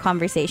 because that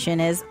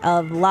conversation is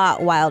a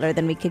lot wilder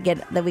than we could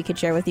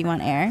share with you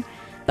on air.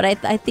 But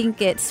I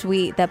think it's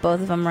sweet that both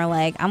of them are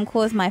like, I'm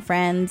cool with my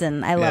friends,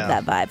 and I love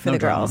that vibe for the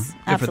girls.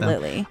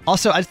 Absolutely.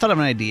 Also, I just thought of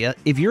an idea.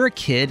 If you're a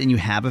kid and you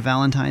have a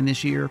Valentine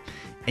this year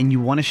and you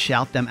want to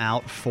shout them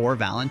out for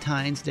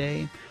Valentine's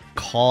Day,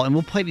 call, and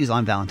we'll play these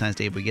on Valentine's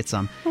Day if we get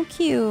some. Oh,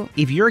 cute.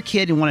 If you're a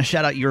kid and want to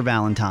shout out your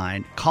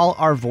Valentine, call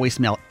our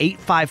voicemail,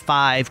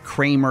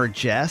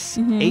 855-KRAMER-JESS,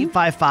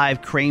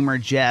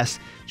 855-KRAMER-JESS.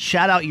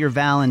 Shout out your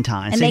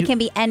Valentine. And they can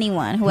be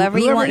anyone, whoever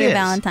you want your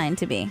Valentine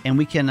to be. And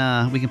we can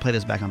play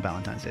this back on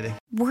Valentine's Day.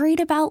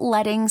 Worried about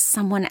letting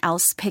someone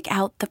else pick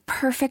out the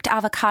perfect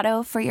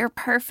avocado for your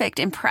perfect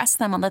impress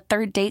them on the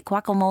third date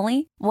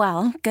guacamole?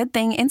 Well, good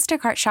thing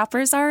Instacart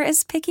shoppers are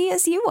as picky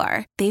as you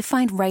are. They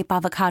find ripe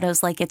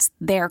avocados like it's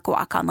their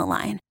guac on the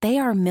line. They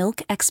are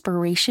milk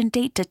expiration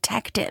date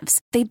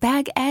detectives. They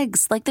bag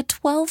eggs like the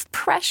 12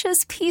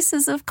 precious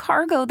pieces of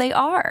cargo they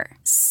are.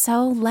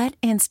 So let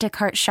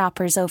Instacart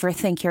shoppers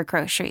overthink your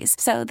groceries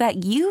so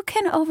that you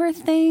can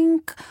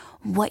overthink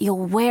what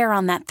you'll wear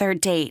on that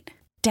third date.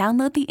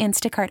 Download the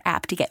Instacart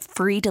app to get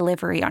free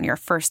delivery on your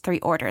first 3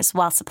 orders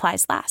while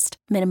supplies last.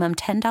 Minimum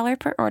 $10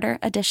 per order.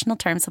 Additional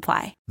terms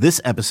apply. This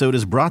episode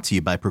is brought to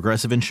you by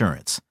Progressive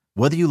Insurance.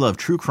 Whether you love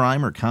true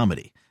crime or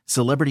comedy,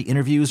 celebrity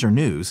interviews or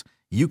news,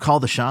 you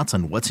call the shots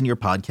on what's in your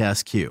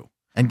podcast queue.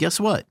 And guess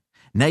what?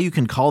 Now you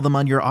can call them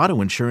on your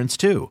auto insurance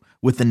too,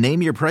 with the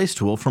Name Your Price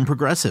tool from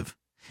Progressive.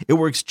 It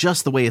works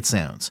just the way it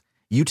sounds.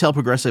 You tell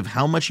Progressive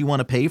how much you want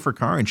to pay for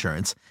car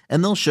insurance,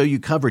 and they'll show you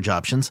coverage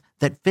options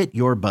that fit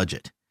your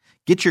budget.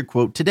 Get your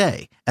quote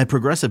today at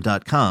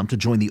Progressive.com to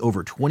join the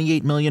over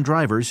 28 million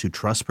drivers who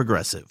trust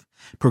Progressive.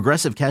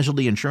 Progressive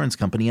Casualty Insurance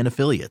Company and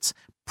Affiliates.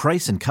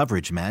 Price and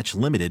coverage match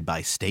limited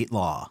by state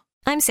law.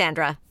 I'm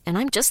Sandra, and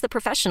I'm just the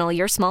professional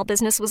your small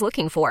business was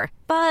looking for.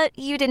 But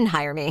you didn't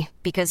hire me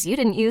because you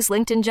didn't use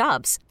LinkedIn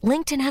Jobs.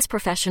 LinkedIn has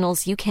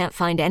professionals you can't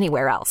find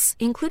anywhere else,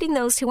 including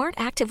those who aren't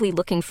actively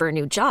looking for a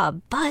new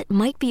job, but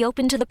might be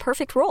open to the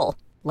perfect role,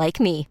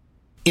 like me.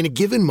 In a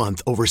given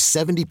month, over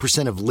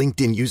 70% of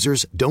LinkedIn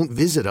users don't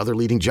visit other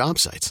leading job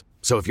sites.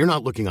 So if you're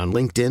not looking on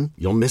LinkedIn,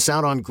 you'll miss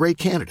out on great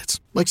candidates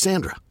like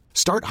Sandra.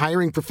 Start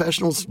hiring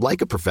professionals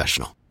like a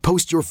professional.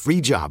 Post your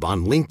free job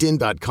on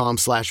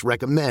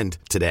linkedin.com/recommend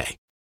today.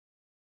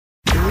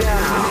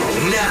 Now.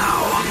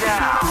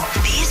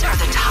 These are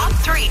the top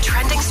 3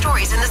 trending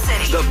stories in the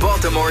city. The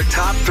Baltimore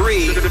Top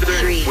 3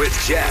 with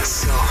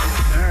Jess.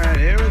 All right,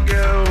 here we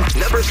go.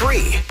 Number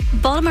 3.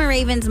 Baltimore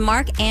Ravens'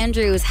 Mark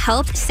Andrews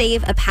helped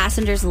save a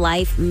passenger's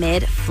life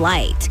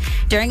mid-flight.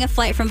 During a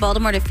flight from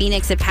Baltimore to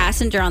Phoenix, a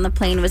passenger on the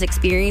plane was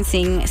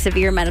experiencing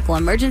severe medical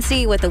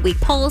emergency with a weak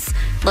pulse,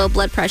 low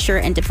blood pressure,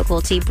 and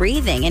difficulty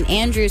breathing. And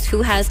Andrews,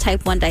 who has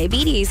type 1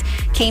 diabetes,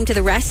 came to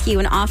the rescue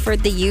and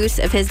offered the use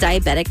of his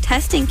diabetic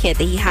testing kit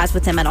that he has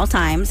with him at all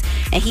times.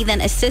 And he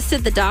then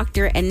assisted the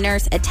doctor and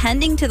nurse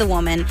attending to the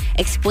woman,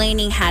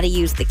 explaining how to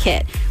use the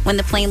kit. When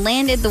the plane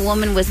landed, the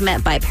woman was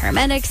met by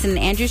paramedics, and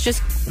Andrews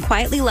just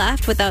quietly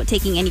left without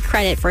taking any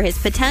credit for his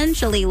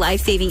potentially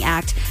life-saving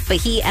act. But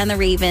he and the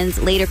Ravens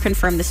later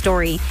confirmed the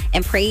story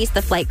and praised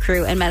the flight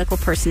crew and medical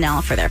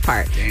personnel for their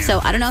part. Damn.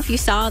 So I don't know if you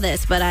saw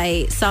this, but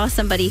I saw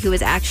somebody who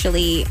was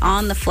actually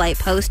on the flight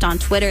post on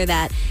Twitter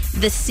that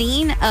the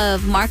scene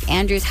of Mark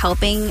Andrews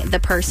helping the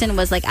person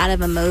was like out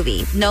of a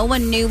movie. No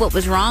one knew what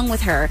was wrong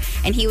with her,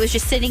 and he was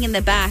just sitting in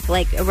the back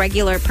like a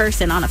regular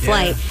person on a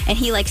flight, and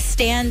he like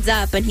stands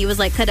up and he was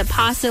like, could it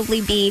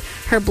possibly be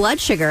her blood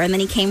sugar? And then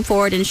he came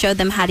forward and showed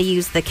them how to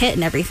use the kit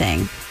and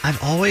everything.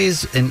 I've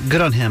always, and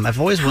good on him, I've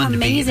always wanted to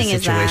be in a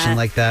situation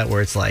like that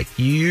where it's like,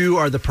 you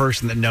are the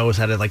person that knows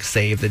how to like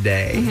save the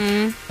day.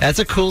 Mm-hmm. That's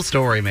a cool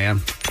story,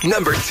 man.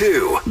 Number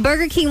 2.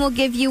 Burger King will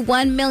give you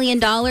 $1 million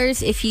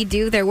if you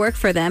do their work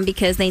for them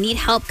because they need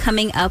help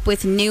coming up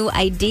with new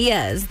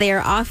ideas. They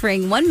are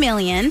offering $1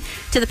 million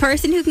to the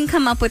person who can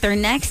come up with their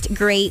next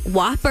great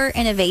Whopper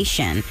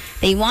innovation.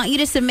 They want you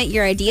to submit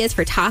your ideas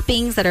for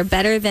toppings that are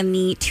better than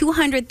the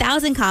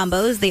 200,000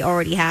 combos they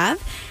already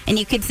have. And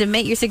you can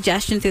submit your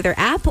suggestion through their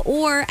app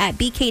or at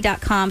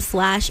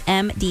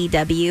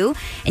bk.com/MDW.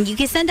 And you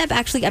can send up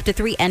actually up to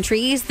 3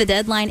 entries. The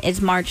deadline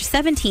is March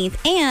 17th,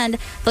 and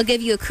they'll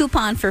give you a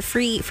coupon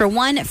for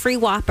one free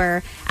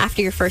Whopper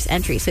after your first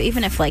entry. So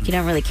even if you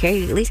don't really care,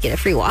 you at least get a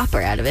free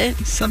Whopper out of it.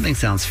 Something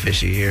sounds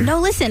fishy here. No,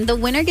 listen, the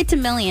winner gets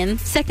 $1 million,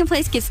 second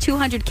place gets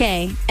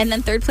 $200K, and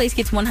then third place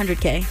gets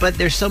 $100K. But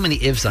there's so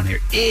many ifs on here.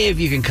 If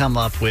you can come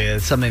up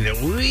with something that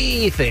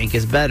we think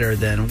is better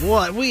than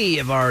what we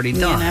have already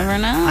done. You never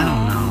know. I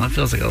don't know. It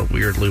feels like a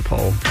weird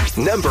loophole.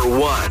 Number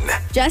 1.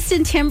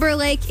 Justin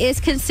Timberlake is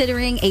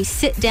considering a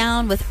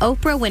sit-down with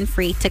Oprah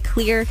Winfrey to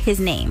clear his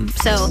name.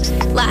 So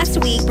last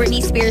week,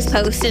 Britney Spears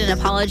posted an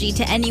apology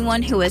to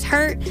anyone who was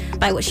hurt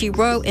by what she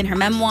wrote in her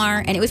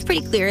memoir, and it was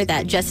pretty clear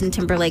that Justin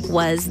Timberlake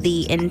was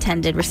the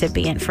intended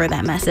recipient for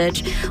that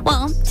message.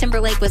 Well,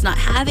 Timberlake was not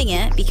having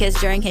it because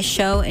during his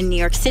show in New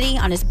York City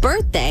on his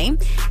birthday,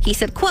 he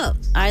said, quote,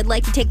 "I'd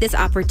like to take this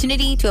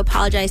opportunity to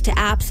apologize to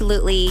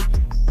absolutely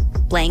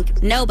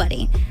blank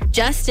nobody."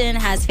 Justin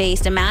has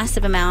faced a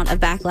massive amount of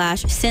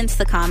backlash since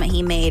the comment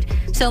he made,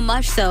 so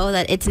much so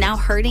that it's now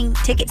hurting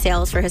ticket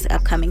sales for his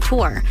upcoming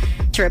tour.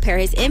 To repair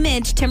his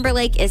image,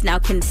 Timberlake is now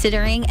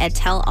considering a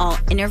tell-all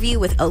interview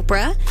with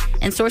Oprah,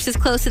 and sources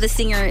close to the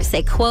singer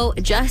say,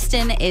 quote,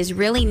 "Justin is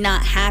really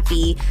not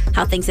happy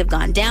how things have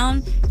gone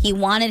down. He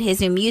wanted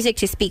his new music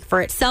to speak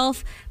for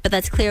itself, but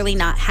that's clearly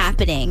not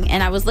happening."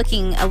 And I was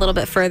looking a little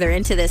bit further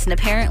into this, and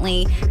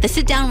apparently the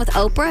sit down with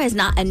Oprah is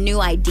not a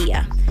new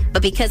idea.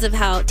 But because of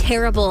how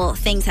terrible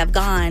things have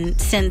gone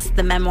since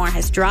the memoir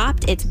has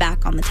dropped, it's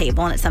back on the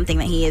table, and it's something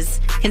that he is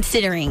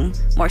considering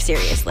more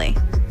seriously.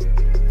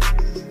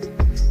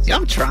 Yeah,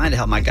 I'm trying to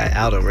help my guy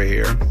out over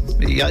here.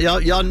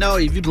 Y'all know,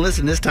 if you've been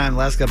listening this time the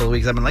last couple of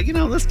weeks, I've been like,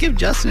 let's give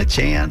Justin a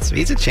chance.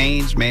 He's a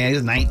changed man. He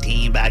was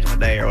 19 back in the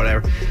day or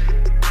whatever.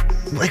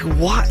 Like,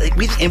 what?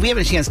 We haven't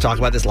a chance to talk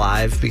about this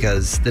live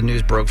because the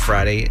news broke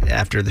Friday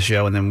after the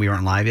show, and then we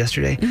weren't live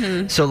yesterday.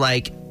 Mm-hmm. So,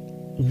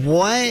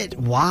 what?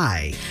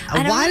 Why?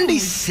 Why did he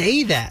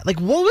say that?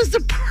 What was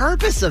the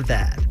purpose of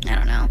that? I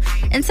don't know.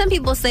 And some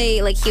people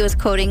say he was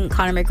quoting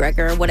Conor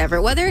McGregor or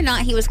whatever. Whether or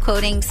not he was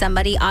quoting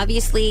somebody,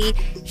 obviously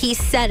he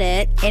said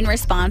it in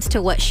response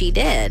to what she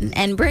did.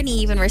 And Britney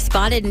even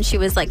responded, and she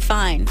was like,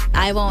 "Fine,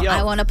 I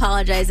won't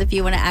apologize if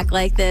you want to act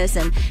like this."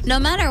 And no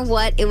matter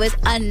what, it was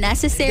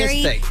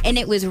unnecessary and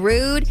it was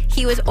rude.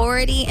 He was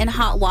already in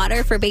hot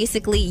water for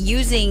basically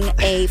using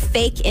a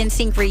fake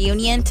NSYNC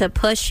reunion to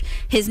push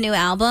his new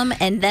album.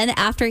 And then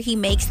after he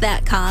makes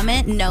that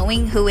comment,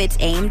 knowing who it's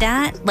aimed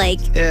at,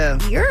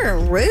 you're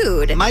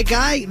rude. My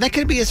guy, that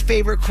could be his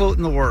favorite quote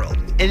in the world.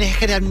 And it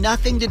could have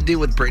nothing to do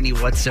with Britney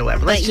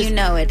whatsoever. But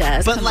it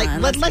does. But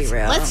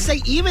let's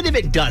say, even if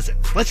it doesn't,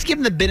 let's give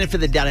him the benefit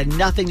of the doubt. It had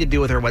nothing to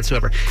do with her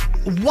whatsoever.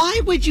 Why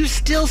would you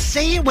still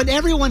say it when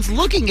everyone's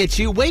looking at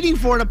you, waiting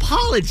for an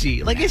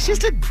apology? It's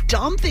just a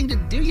dumb thing to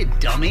do, you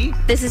dummy.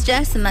 This is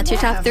Jess, and that's your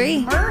top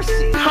 3.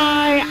 Mercy.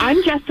 Hi,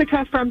 I'm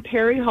Jessica from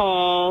Perry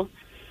Hall.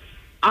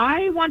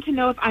 I want to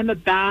know if I'm a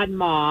bad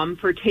mom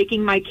for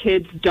taking my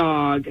kid's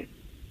dog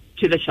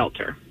to the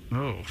shelter.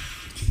 Oh,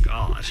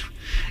 God.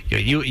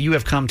 You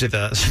have come to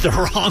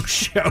the wrong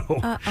show.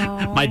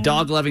 Uh-oh. My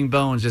dog-loving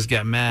bones just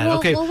got mad.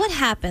 Okay. Well, what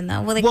happened,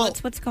 though?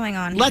 What's going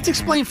on Let's here?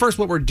 explain first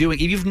what we're doing.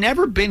 If you've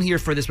never been here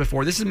for this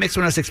before, this is Mix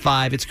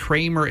 106.5. It's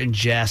Kramer and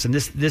Jess, and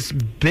this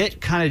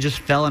bit kind of just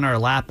fell in our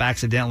lap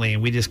accidentally,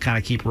 and we just kind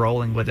of keep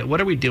rolling with it.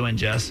 What are we doing,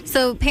 Jess?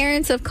 So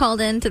parents have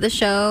called into the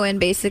show and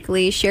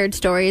basically shared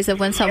stories of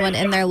when someone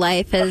in their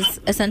life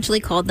has essentially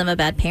called them a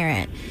bad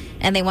parent.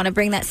 And they want to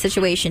bring that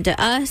situation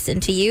to us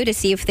and to you to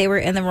see if they were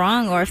in the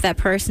wrong or if that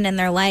person in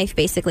their life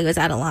basically was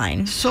out of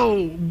line.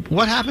 So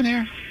what happened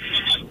here?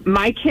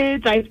 My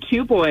kids, I have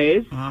 2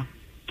 boys,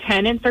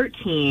 10 and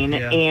 13,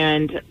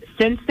 and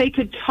since they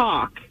could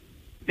talk,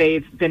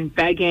 they've been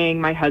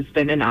begging my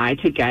husband and I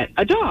to get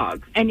a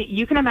dog. And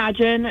you can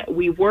imagine,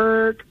 we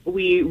work,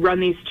 we run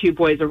these 2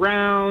 boys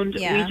around,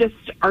 we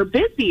just are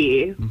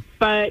busy.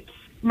 But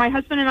my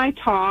husband and I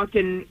talked,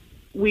 and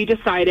we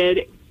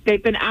decided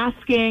they've been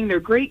asking, they're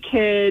great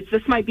kids,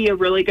 this might be a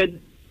really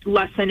good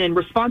lesson in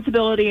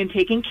responsibility and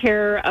taking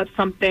care of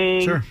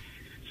something. Sure.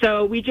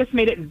 So we just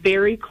made it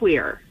very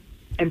clear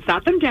and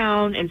sat them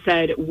down and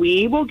said,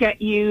 we will get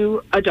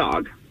you a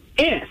dog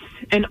if,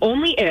 and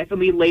only if, and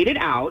we laid it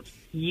out,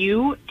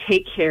 you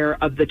take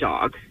care of the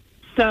dog.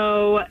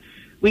 So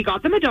we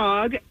got them a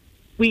dog.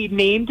 We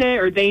named it,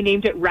 or they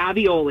named it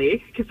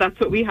Ravioli, because that's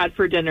what we had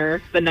for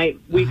dinner the night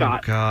we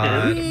got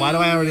God. him. Why do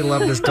I already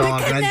love this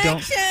dog? And I don't.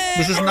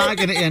 This is not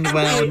going to end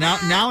well.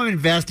 Now I'm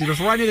invested.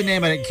 Before I knew the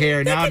name, I didn't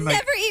care. Now I'm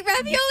never eat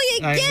ravioli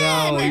again.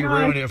 I know, you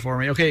ruined it for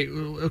me. Okay,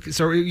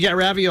 so you got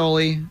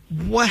ravioli.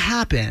 What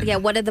happened? Yeah,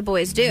 what did the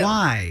boys do?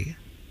 Why?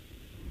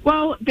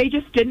 Well, they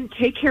just didn't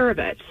take care of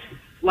it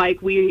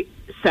like we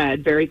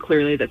said very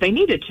clearly that they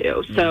needed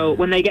to. So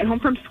when they get home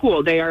from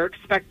school, they are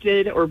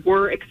expected, or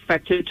were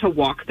expected, to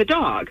walk the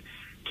dog,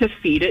 to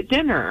feed it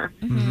dinner.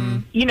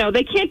 Mm-hmm.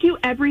 They can't do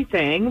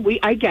everything.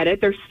 I get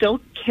it. They're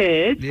still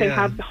kids. They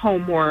have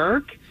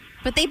homework.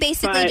 But they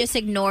basically just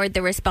ignored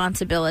the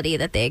responsibility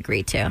that they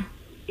agreed to.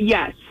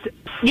 Yes.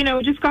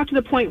 It just got to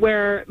the point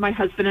where my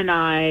husband and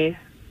I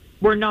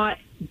were not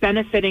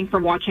benefiting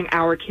from watching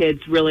our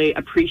kids really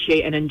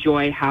appreciate and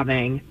enjoy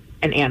having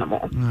an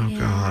animal. Oh,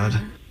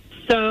 God.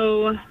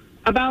 So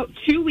about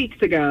 2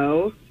 weeks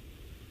ago,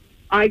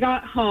 I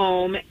got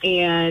home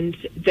and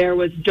there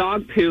was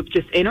dog poop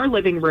just in our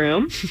living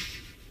room.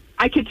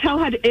 I could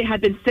tell it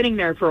had been sitting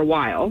there for a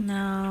while.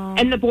 No.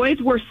 And the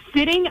boys were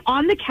sitting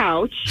on the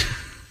couch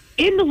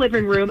in the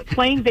living room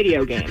playing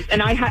video games.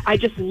 And I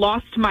just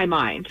lost my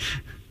mind.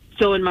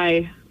 Still in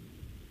my,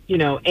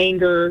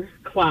 anger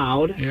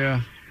cloud.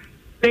 Yeah.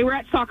 They were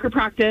at soccer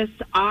practice.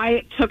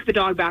 I took the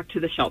dog back to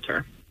the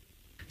shelter.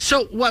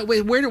 So,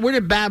 where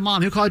did bad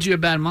mom, who called you a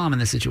bad mom in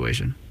this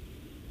situation?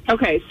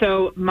 Okay,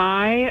 so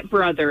my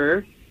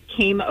brother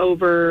came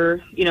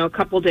over, a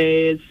couple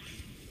days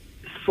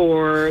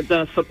for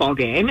the football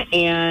game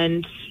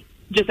and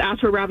just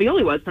asked where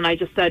Ravioli was. And I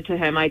just said to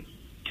him, I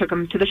took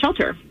him to the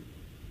shelter.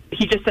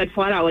 He just said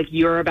flat out,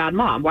 you're a bad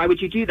mom. Why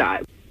would you do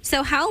that?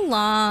 So how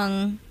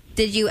long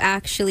did you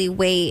actually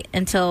wait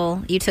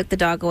until you took the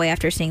dog away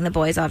after seeing the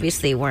boys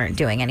obviously weren't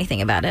doing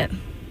anything about it?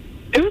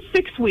 It was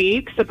 6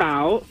 weeks,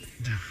 about.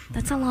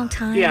 That's a long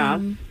time. Yeah.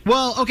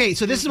 Well, okay,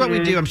 so this is what we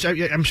do. I'm sure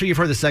you've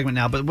heard this segment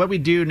now, but what we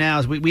do now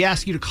is we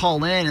ask you to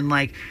call in and,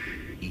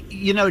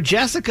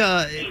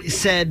 Jessica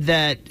said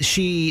that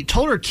she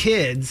told her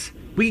kids,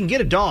 we can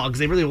get a dog because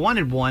they really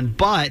wanted one,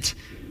 but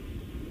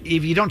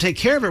if you don't take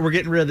care of it, we're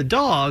getting rid of the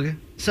dog.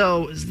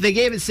 So they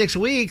gave it 6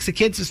 weeks. The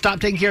kids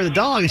stopped taking care of the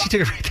dog, and she took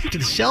it right back to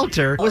the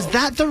shelter. Was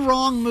that the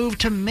wrong move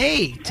to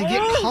make, to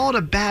get called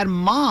a bad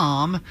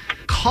mom?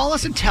 Call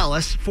us and tell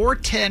us,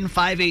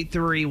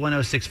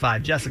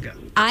 410-583-1065. Jessica.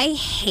 I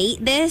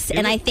hate this,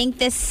 and I think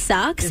this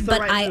sucks,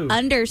 but I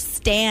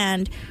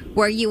understand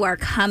where you are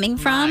coming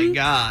from. My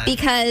God.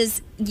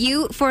 Because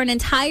for an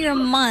entire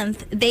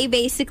month, they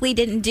basically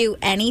didn't do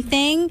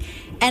anything.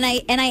 And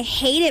I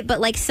hate it,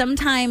 but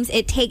sometimes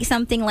it takes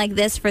something like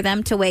this for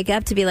them to wake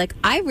up to be like,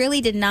 I really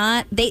did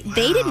not. They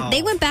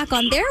went back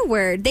on their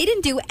word. They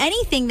didn't do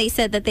anything they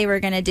said that they were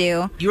going to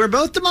do. You were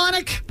both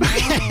demonic.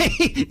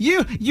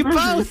 you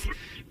both.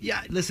 Yeah,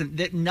 listen,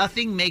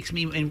 nothing makes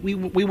me, and we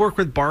work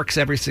with Barks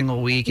every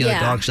single week, the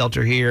dog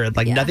shelter here.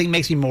 Nothing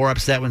makes me more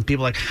upset when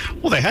people are like,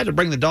 well, they had to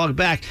bring the dog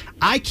back.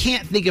 I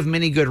can't think of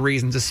many good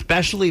reasons,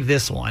 especially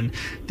this one,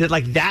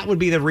 that would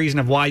be the reason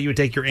of why you would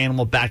take your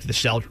animal back to the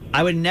shelter.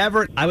 I would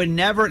never, and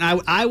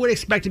I would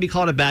expect to be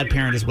called a bad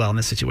parent as well in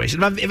this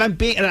situation. If I'm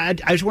being, I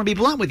just want to be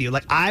blunt with you.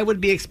 I would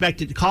be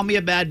expected to call me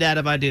a bad dad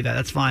if I do that.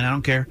 That's fine. I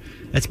don't care.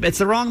 It's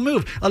the wrong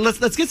move.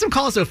 Let's get some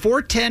calls. So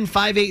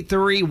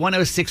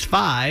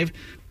 410-583-1065.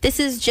 This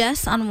is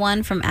Jess on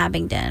one from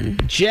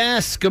Abingdon.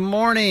 Jess, good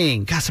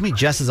morning. God, so many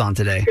Jesses on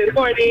today. Good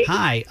morning.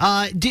 Hi.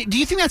 Do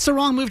you think that's the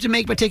wrong move to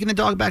make by taking the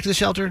dog back to the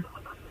shelter?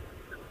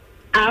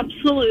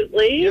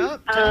 Absolutely. Yep.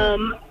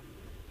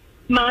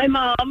 My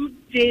mom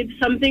did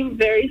something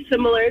very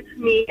similar to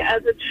me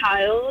as a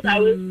child. I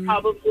was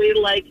probably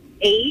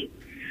 8.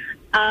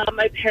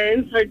 My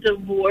parents are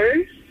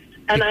divorced,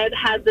 and I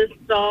had this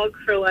dog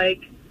for a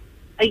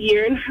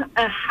year and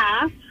a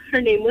half.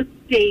 Her name was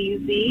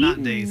Daisy.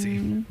 Not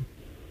Daisy.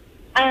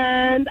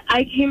 And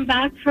I came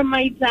back from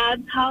my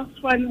dad's house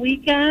one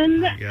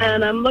weekend,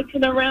 and I'm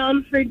looking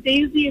around for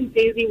Daisy, and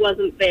Daisy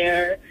wasn't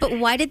there. But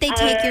why did they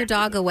take your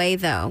dog away,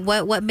 though?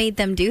 What made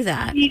them do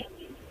that?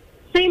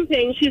 Same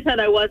thing. She said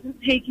I wasn't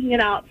taking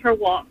it out for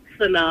walks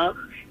enough.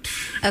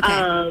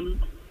 Okay.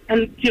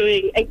 And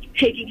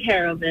taking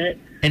care of it.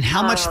 And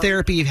how much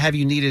therapy have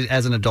you needed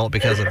as an adult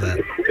because of that?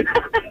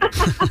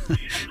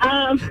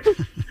 I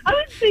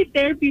would say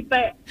therapy,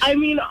 but I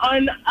mean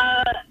on...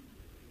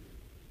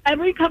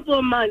 every couple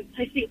of months,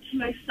 I think to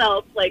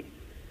myself,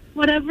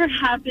 whatever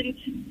happened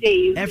to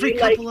Daisy? Every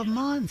couple of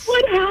months.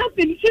 What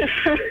happened to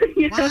her?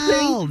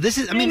 Wow. This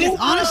is,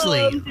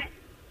 honestly.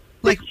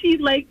 She,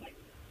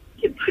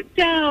 get put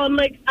down.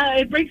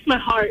 It breaks my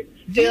heart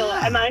still,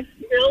 and I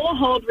still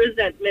hold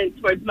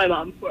resentment towards my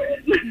mom for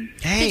it.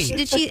 Hey.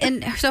 Did she,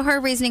 and so her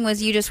reasoning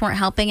was you just weren't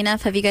helping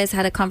enough? Have you guys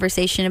had a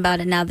conversation about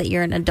it now that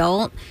you're an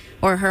adult?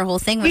 Or her whole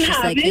thing was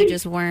you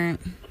just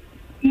weren't...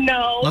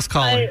 No. Let's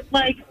call her.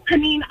 I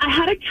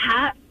had a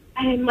cat,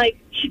 and,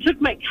 she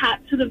took my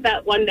cat to the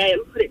vet one day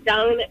and put it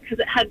down in it because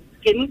it had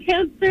skin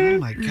cancer. Oh,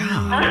 my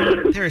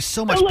God. There is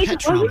so much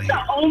pet trauma here.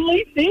 That was the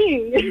only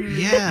thing.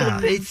 Yeah.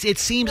 It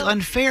seems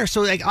unfair.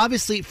 So,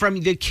 obviously, from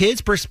the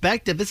kid's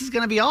perspective, this is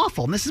going to be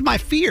awful. And this is my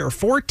fear.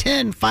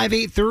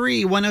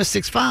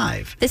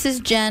 410-583-1065. This is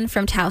Jen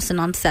from Towson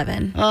on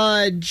 7.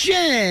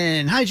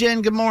 Jen. Hi,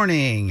 Jen. Good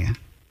morning.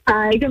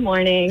 Hi, good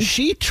morning.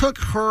 She took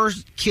her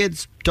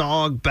kid's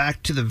dog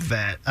back to the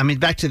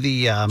back to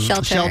the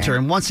shelter,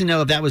 and wants to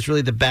know if that was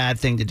really the bad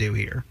thing to do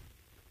here.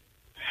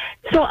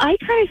 So I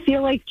kind of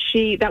feel like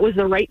that was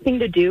the right thing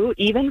to do,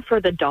 even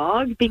for the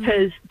dog,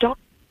 because dog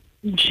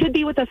should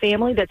be with a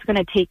family that's going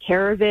to take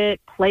care of it,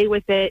 play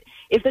with it.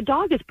 If the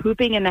dog is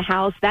pooping in the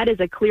house, that is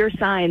a clear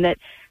sign that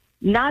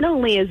not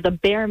only is the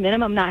bare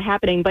minimum not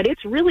happening, but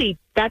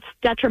that's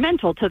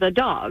detrimental to the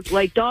dog.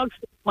 Dogs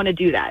want to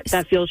do that.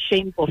 That feels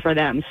shameful for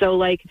them. So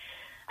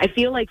I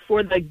feel like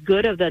for the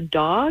good of the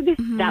dog,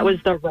 that was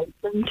the right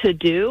thing to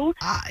do.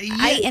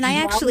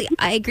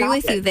 I agree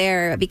with you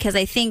there, because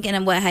I think,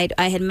 and what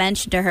I had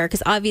mentioned to her,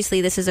 because obviously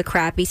this is a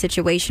crappy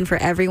situation for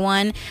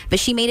everyone, but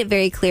she made it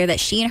very clear that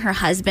she and her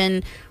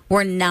husband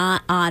were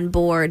not on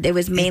board. It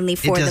was mainly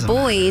for the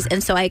boys.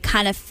 And so I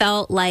kind of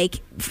felt like,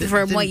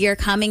 from what you're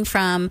coming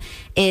from,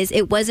 is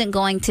it wasn't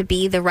going to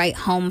be the right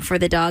home for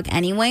the dog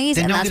anyways.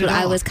 And that's what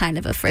I was kind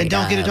of afraid of.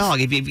 Don't get a dog.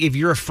 If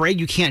you're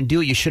afraid you can't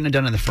do it, you shouldn't have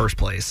done it in the first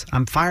place.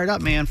 I'm fired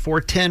up, man.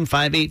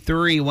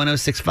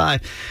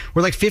 410-583-1065.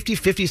 We're like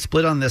 50-50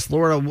 split on this.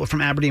 Laura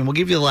from Aberdeen, we'll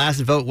give you the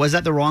last vote. Was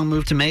that the wrong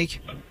move to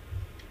make?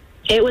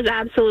 It was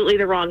absolutely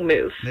the wrong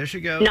move. There she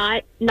goes.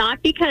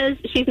 Not because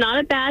she's not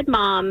a bad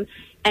mom,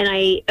 and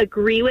I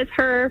agree with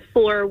her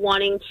for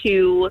wanting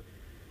to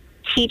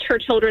teach her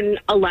children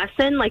a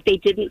lesson, like they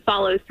didn't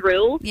follow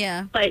through.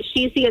 Yeah. But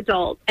she's the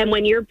adult, and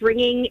when you're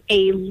bringing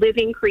a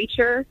living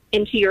creature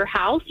into your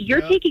house,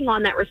 you're taking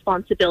on that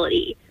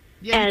responsibility.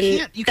 Yeah,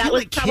 and you can't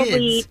let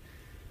kids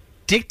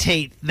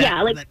dictate that.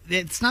 Yeah, that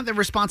it's not their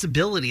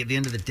responsibility at the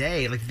end of the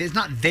day. Like, it's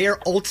not their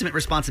ultimate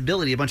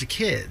responsibility, a bunch of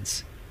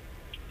kids.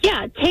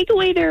 Yeah, take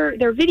away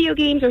their video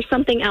games or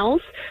something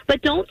else,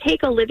 but don't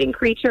take a living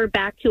creature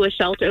back to a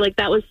shelter. Like,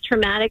 that was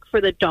traumatic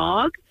for the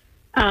dog.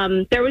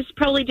 There was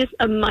probably just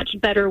a much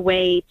better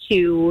way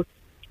to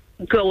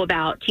go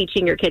about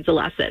teaching your kids a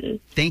lesson.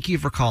 Thank you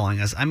for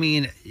calling us. I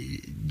mean,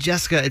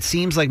 Jessica, it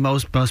seems like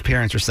most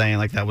parents are saying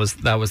like that was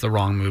the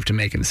wrong move to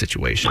make in the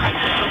situation.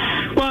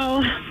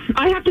 Well,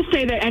 I have to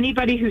say that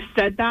anybody who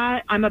said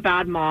that I'm a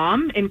bad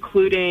mom,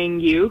 including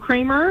you,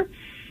 Kramer,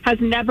 has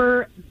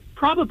never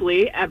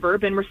probably ever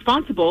been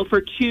responsible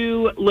for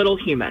two little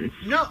humans.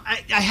 No,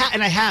 I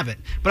haven't.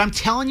 But I'm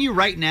telling you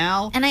right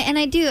now, and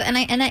I do,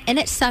 and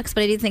it sucks,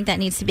 but I do think that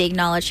needs to be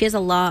acknowledged. She has a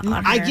lot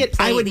on her plate.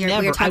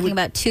 We're talking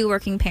about two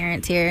working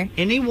parents here.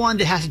 Anyone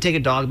that has to take a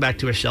dog back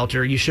to a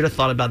shelter, you should have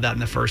thought about that in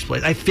the first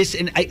place. I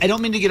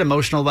don't mean to get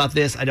emotional about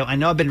this. I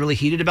know I've been really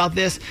heated about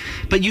this,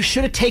 but you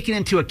should have taken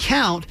into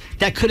account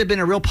that could have been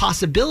a real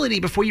possibility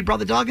before you brought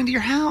the dog into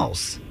your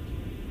house.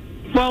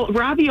 Well,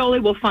 Ravioli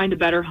will find a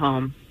better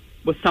home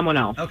with someone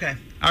else. Okay.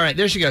 All right.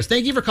 There she goes.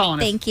 Thank you for calling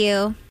us. Thank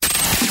you.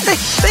 Hey,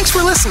 thanks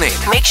for listening.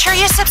 Make sure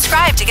you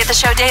subscribe to get the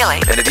show daily.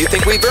 And if you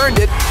think we've earned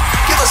it,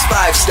 give us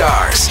 5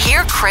 stars.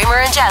 Hear Kramer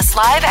and Jess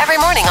live every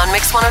morning on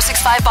Mix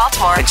 106.5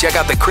 Baltimore. And check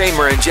out the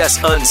Kramer and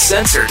Jess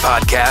Uncensored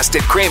podcast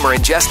at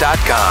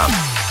kramerandjess.com.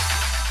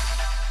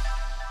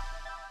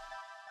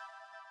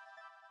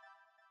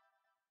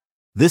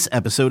 This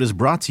episode is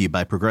brought to you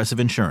by Progressive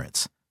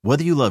Insurance.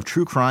 Whether you love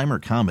true crime or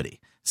comedy,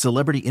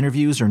 celebrity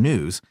interviews or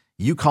news,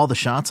 you call the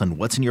shots on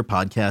what's in your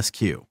podcast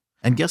queue.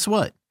 And guess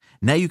what?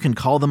 Now you can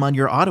call them on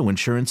your auto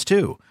insurance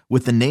too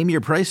with the Name Your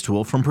Price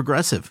tool from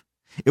Progressive.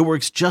 It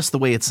works just the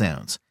way it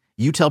sounds.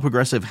 You tell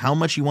Progressive how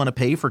much you want to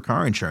pay for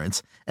car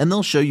insurance, and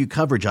they'll show you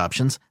coverage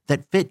options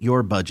that fit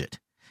your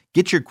budget.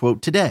 Get your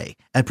quote today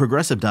at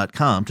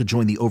Progressive.com to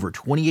join the over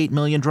 28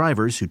 million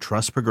drivers who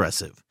trust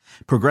Progressive.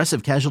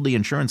 Progressive Casualty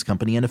Insurance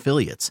Company and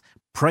Affiliates.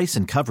 Price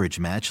and coverage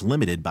match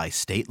limited by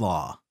state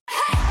law.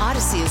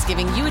 Odyssey is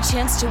giving you a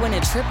chance to win a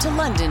trip to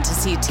London to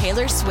see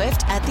Taylor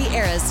Swift at the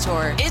Eras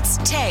Tour. It's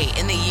Tay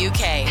in the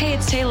UK. Hey,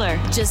 it's Taylor.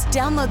 Just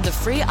download the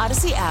free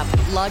Odyssey app,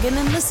 log in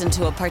and listen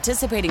to a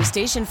participating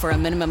station for a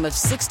minimum of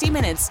 60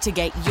 minutes to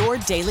get your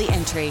daily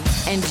entry.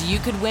 And you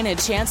could win a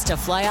chance to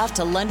fly off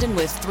to London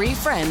with 3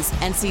 friends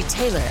and see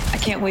Taylor. I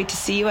can't wait to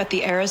see you at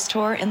the Eras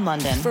Tour in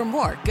London. For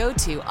more, go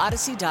to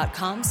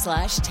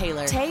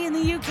odyssey.com/Taylor. Tay in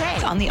the UK.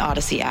 It's on the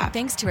Odyssey app.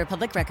 Thanks to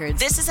Republic Records.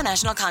 This is a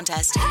national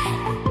contest.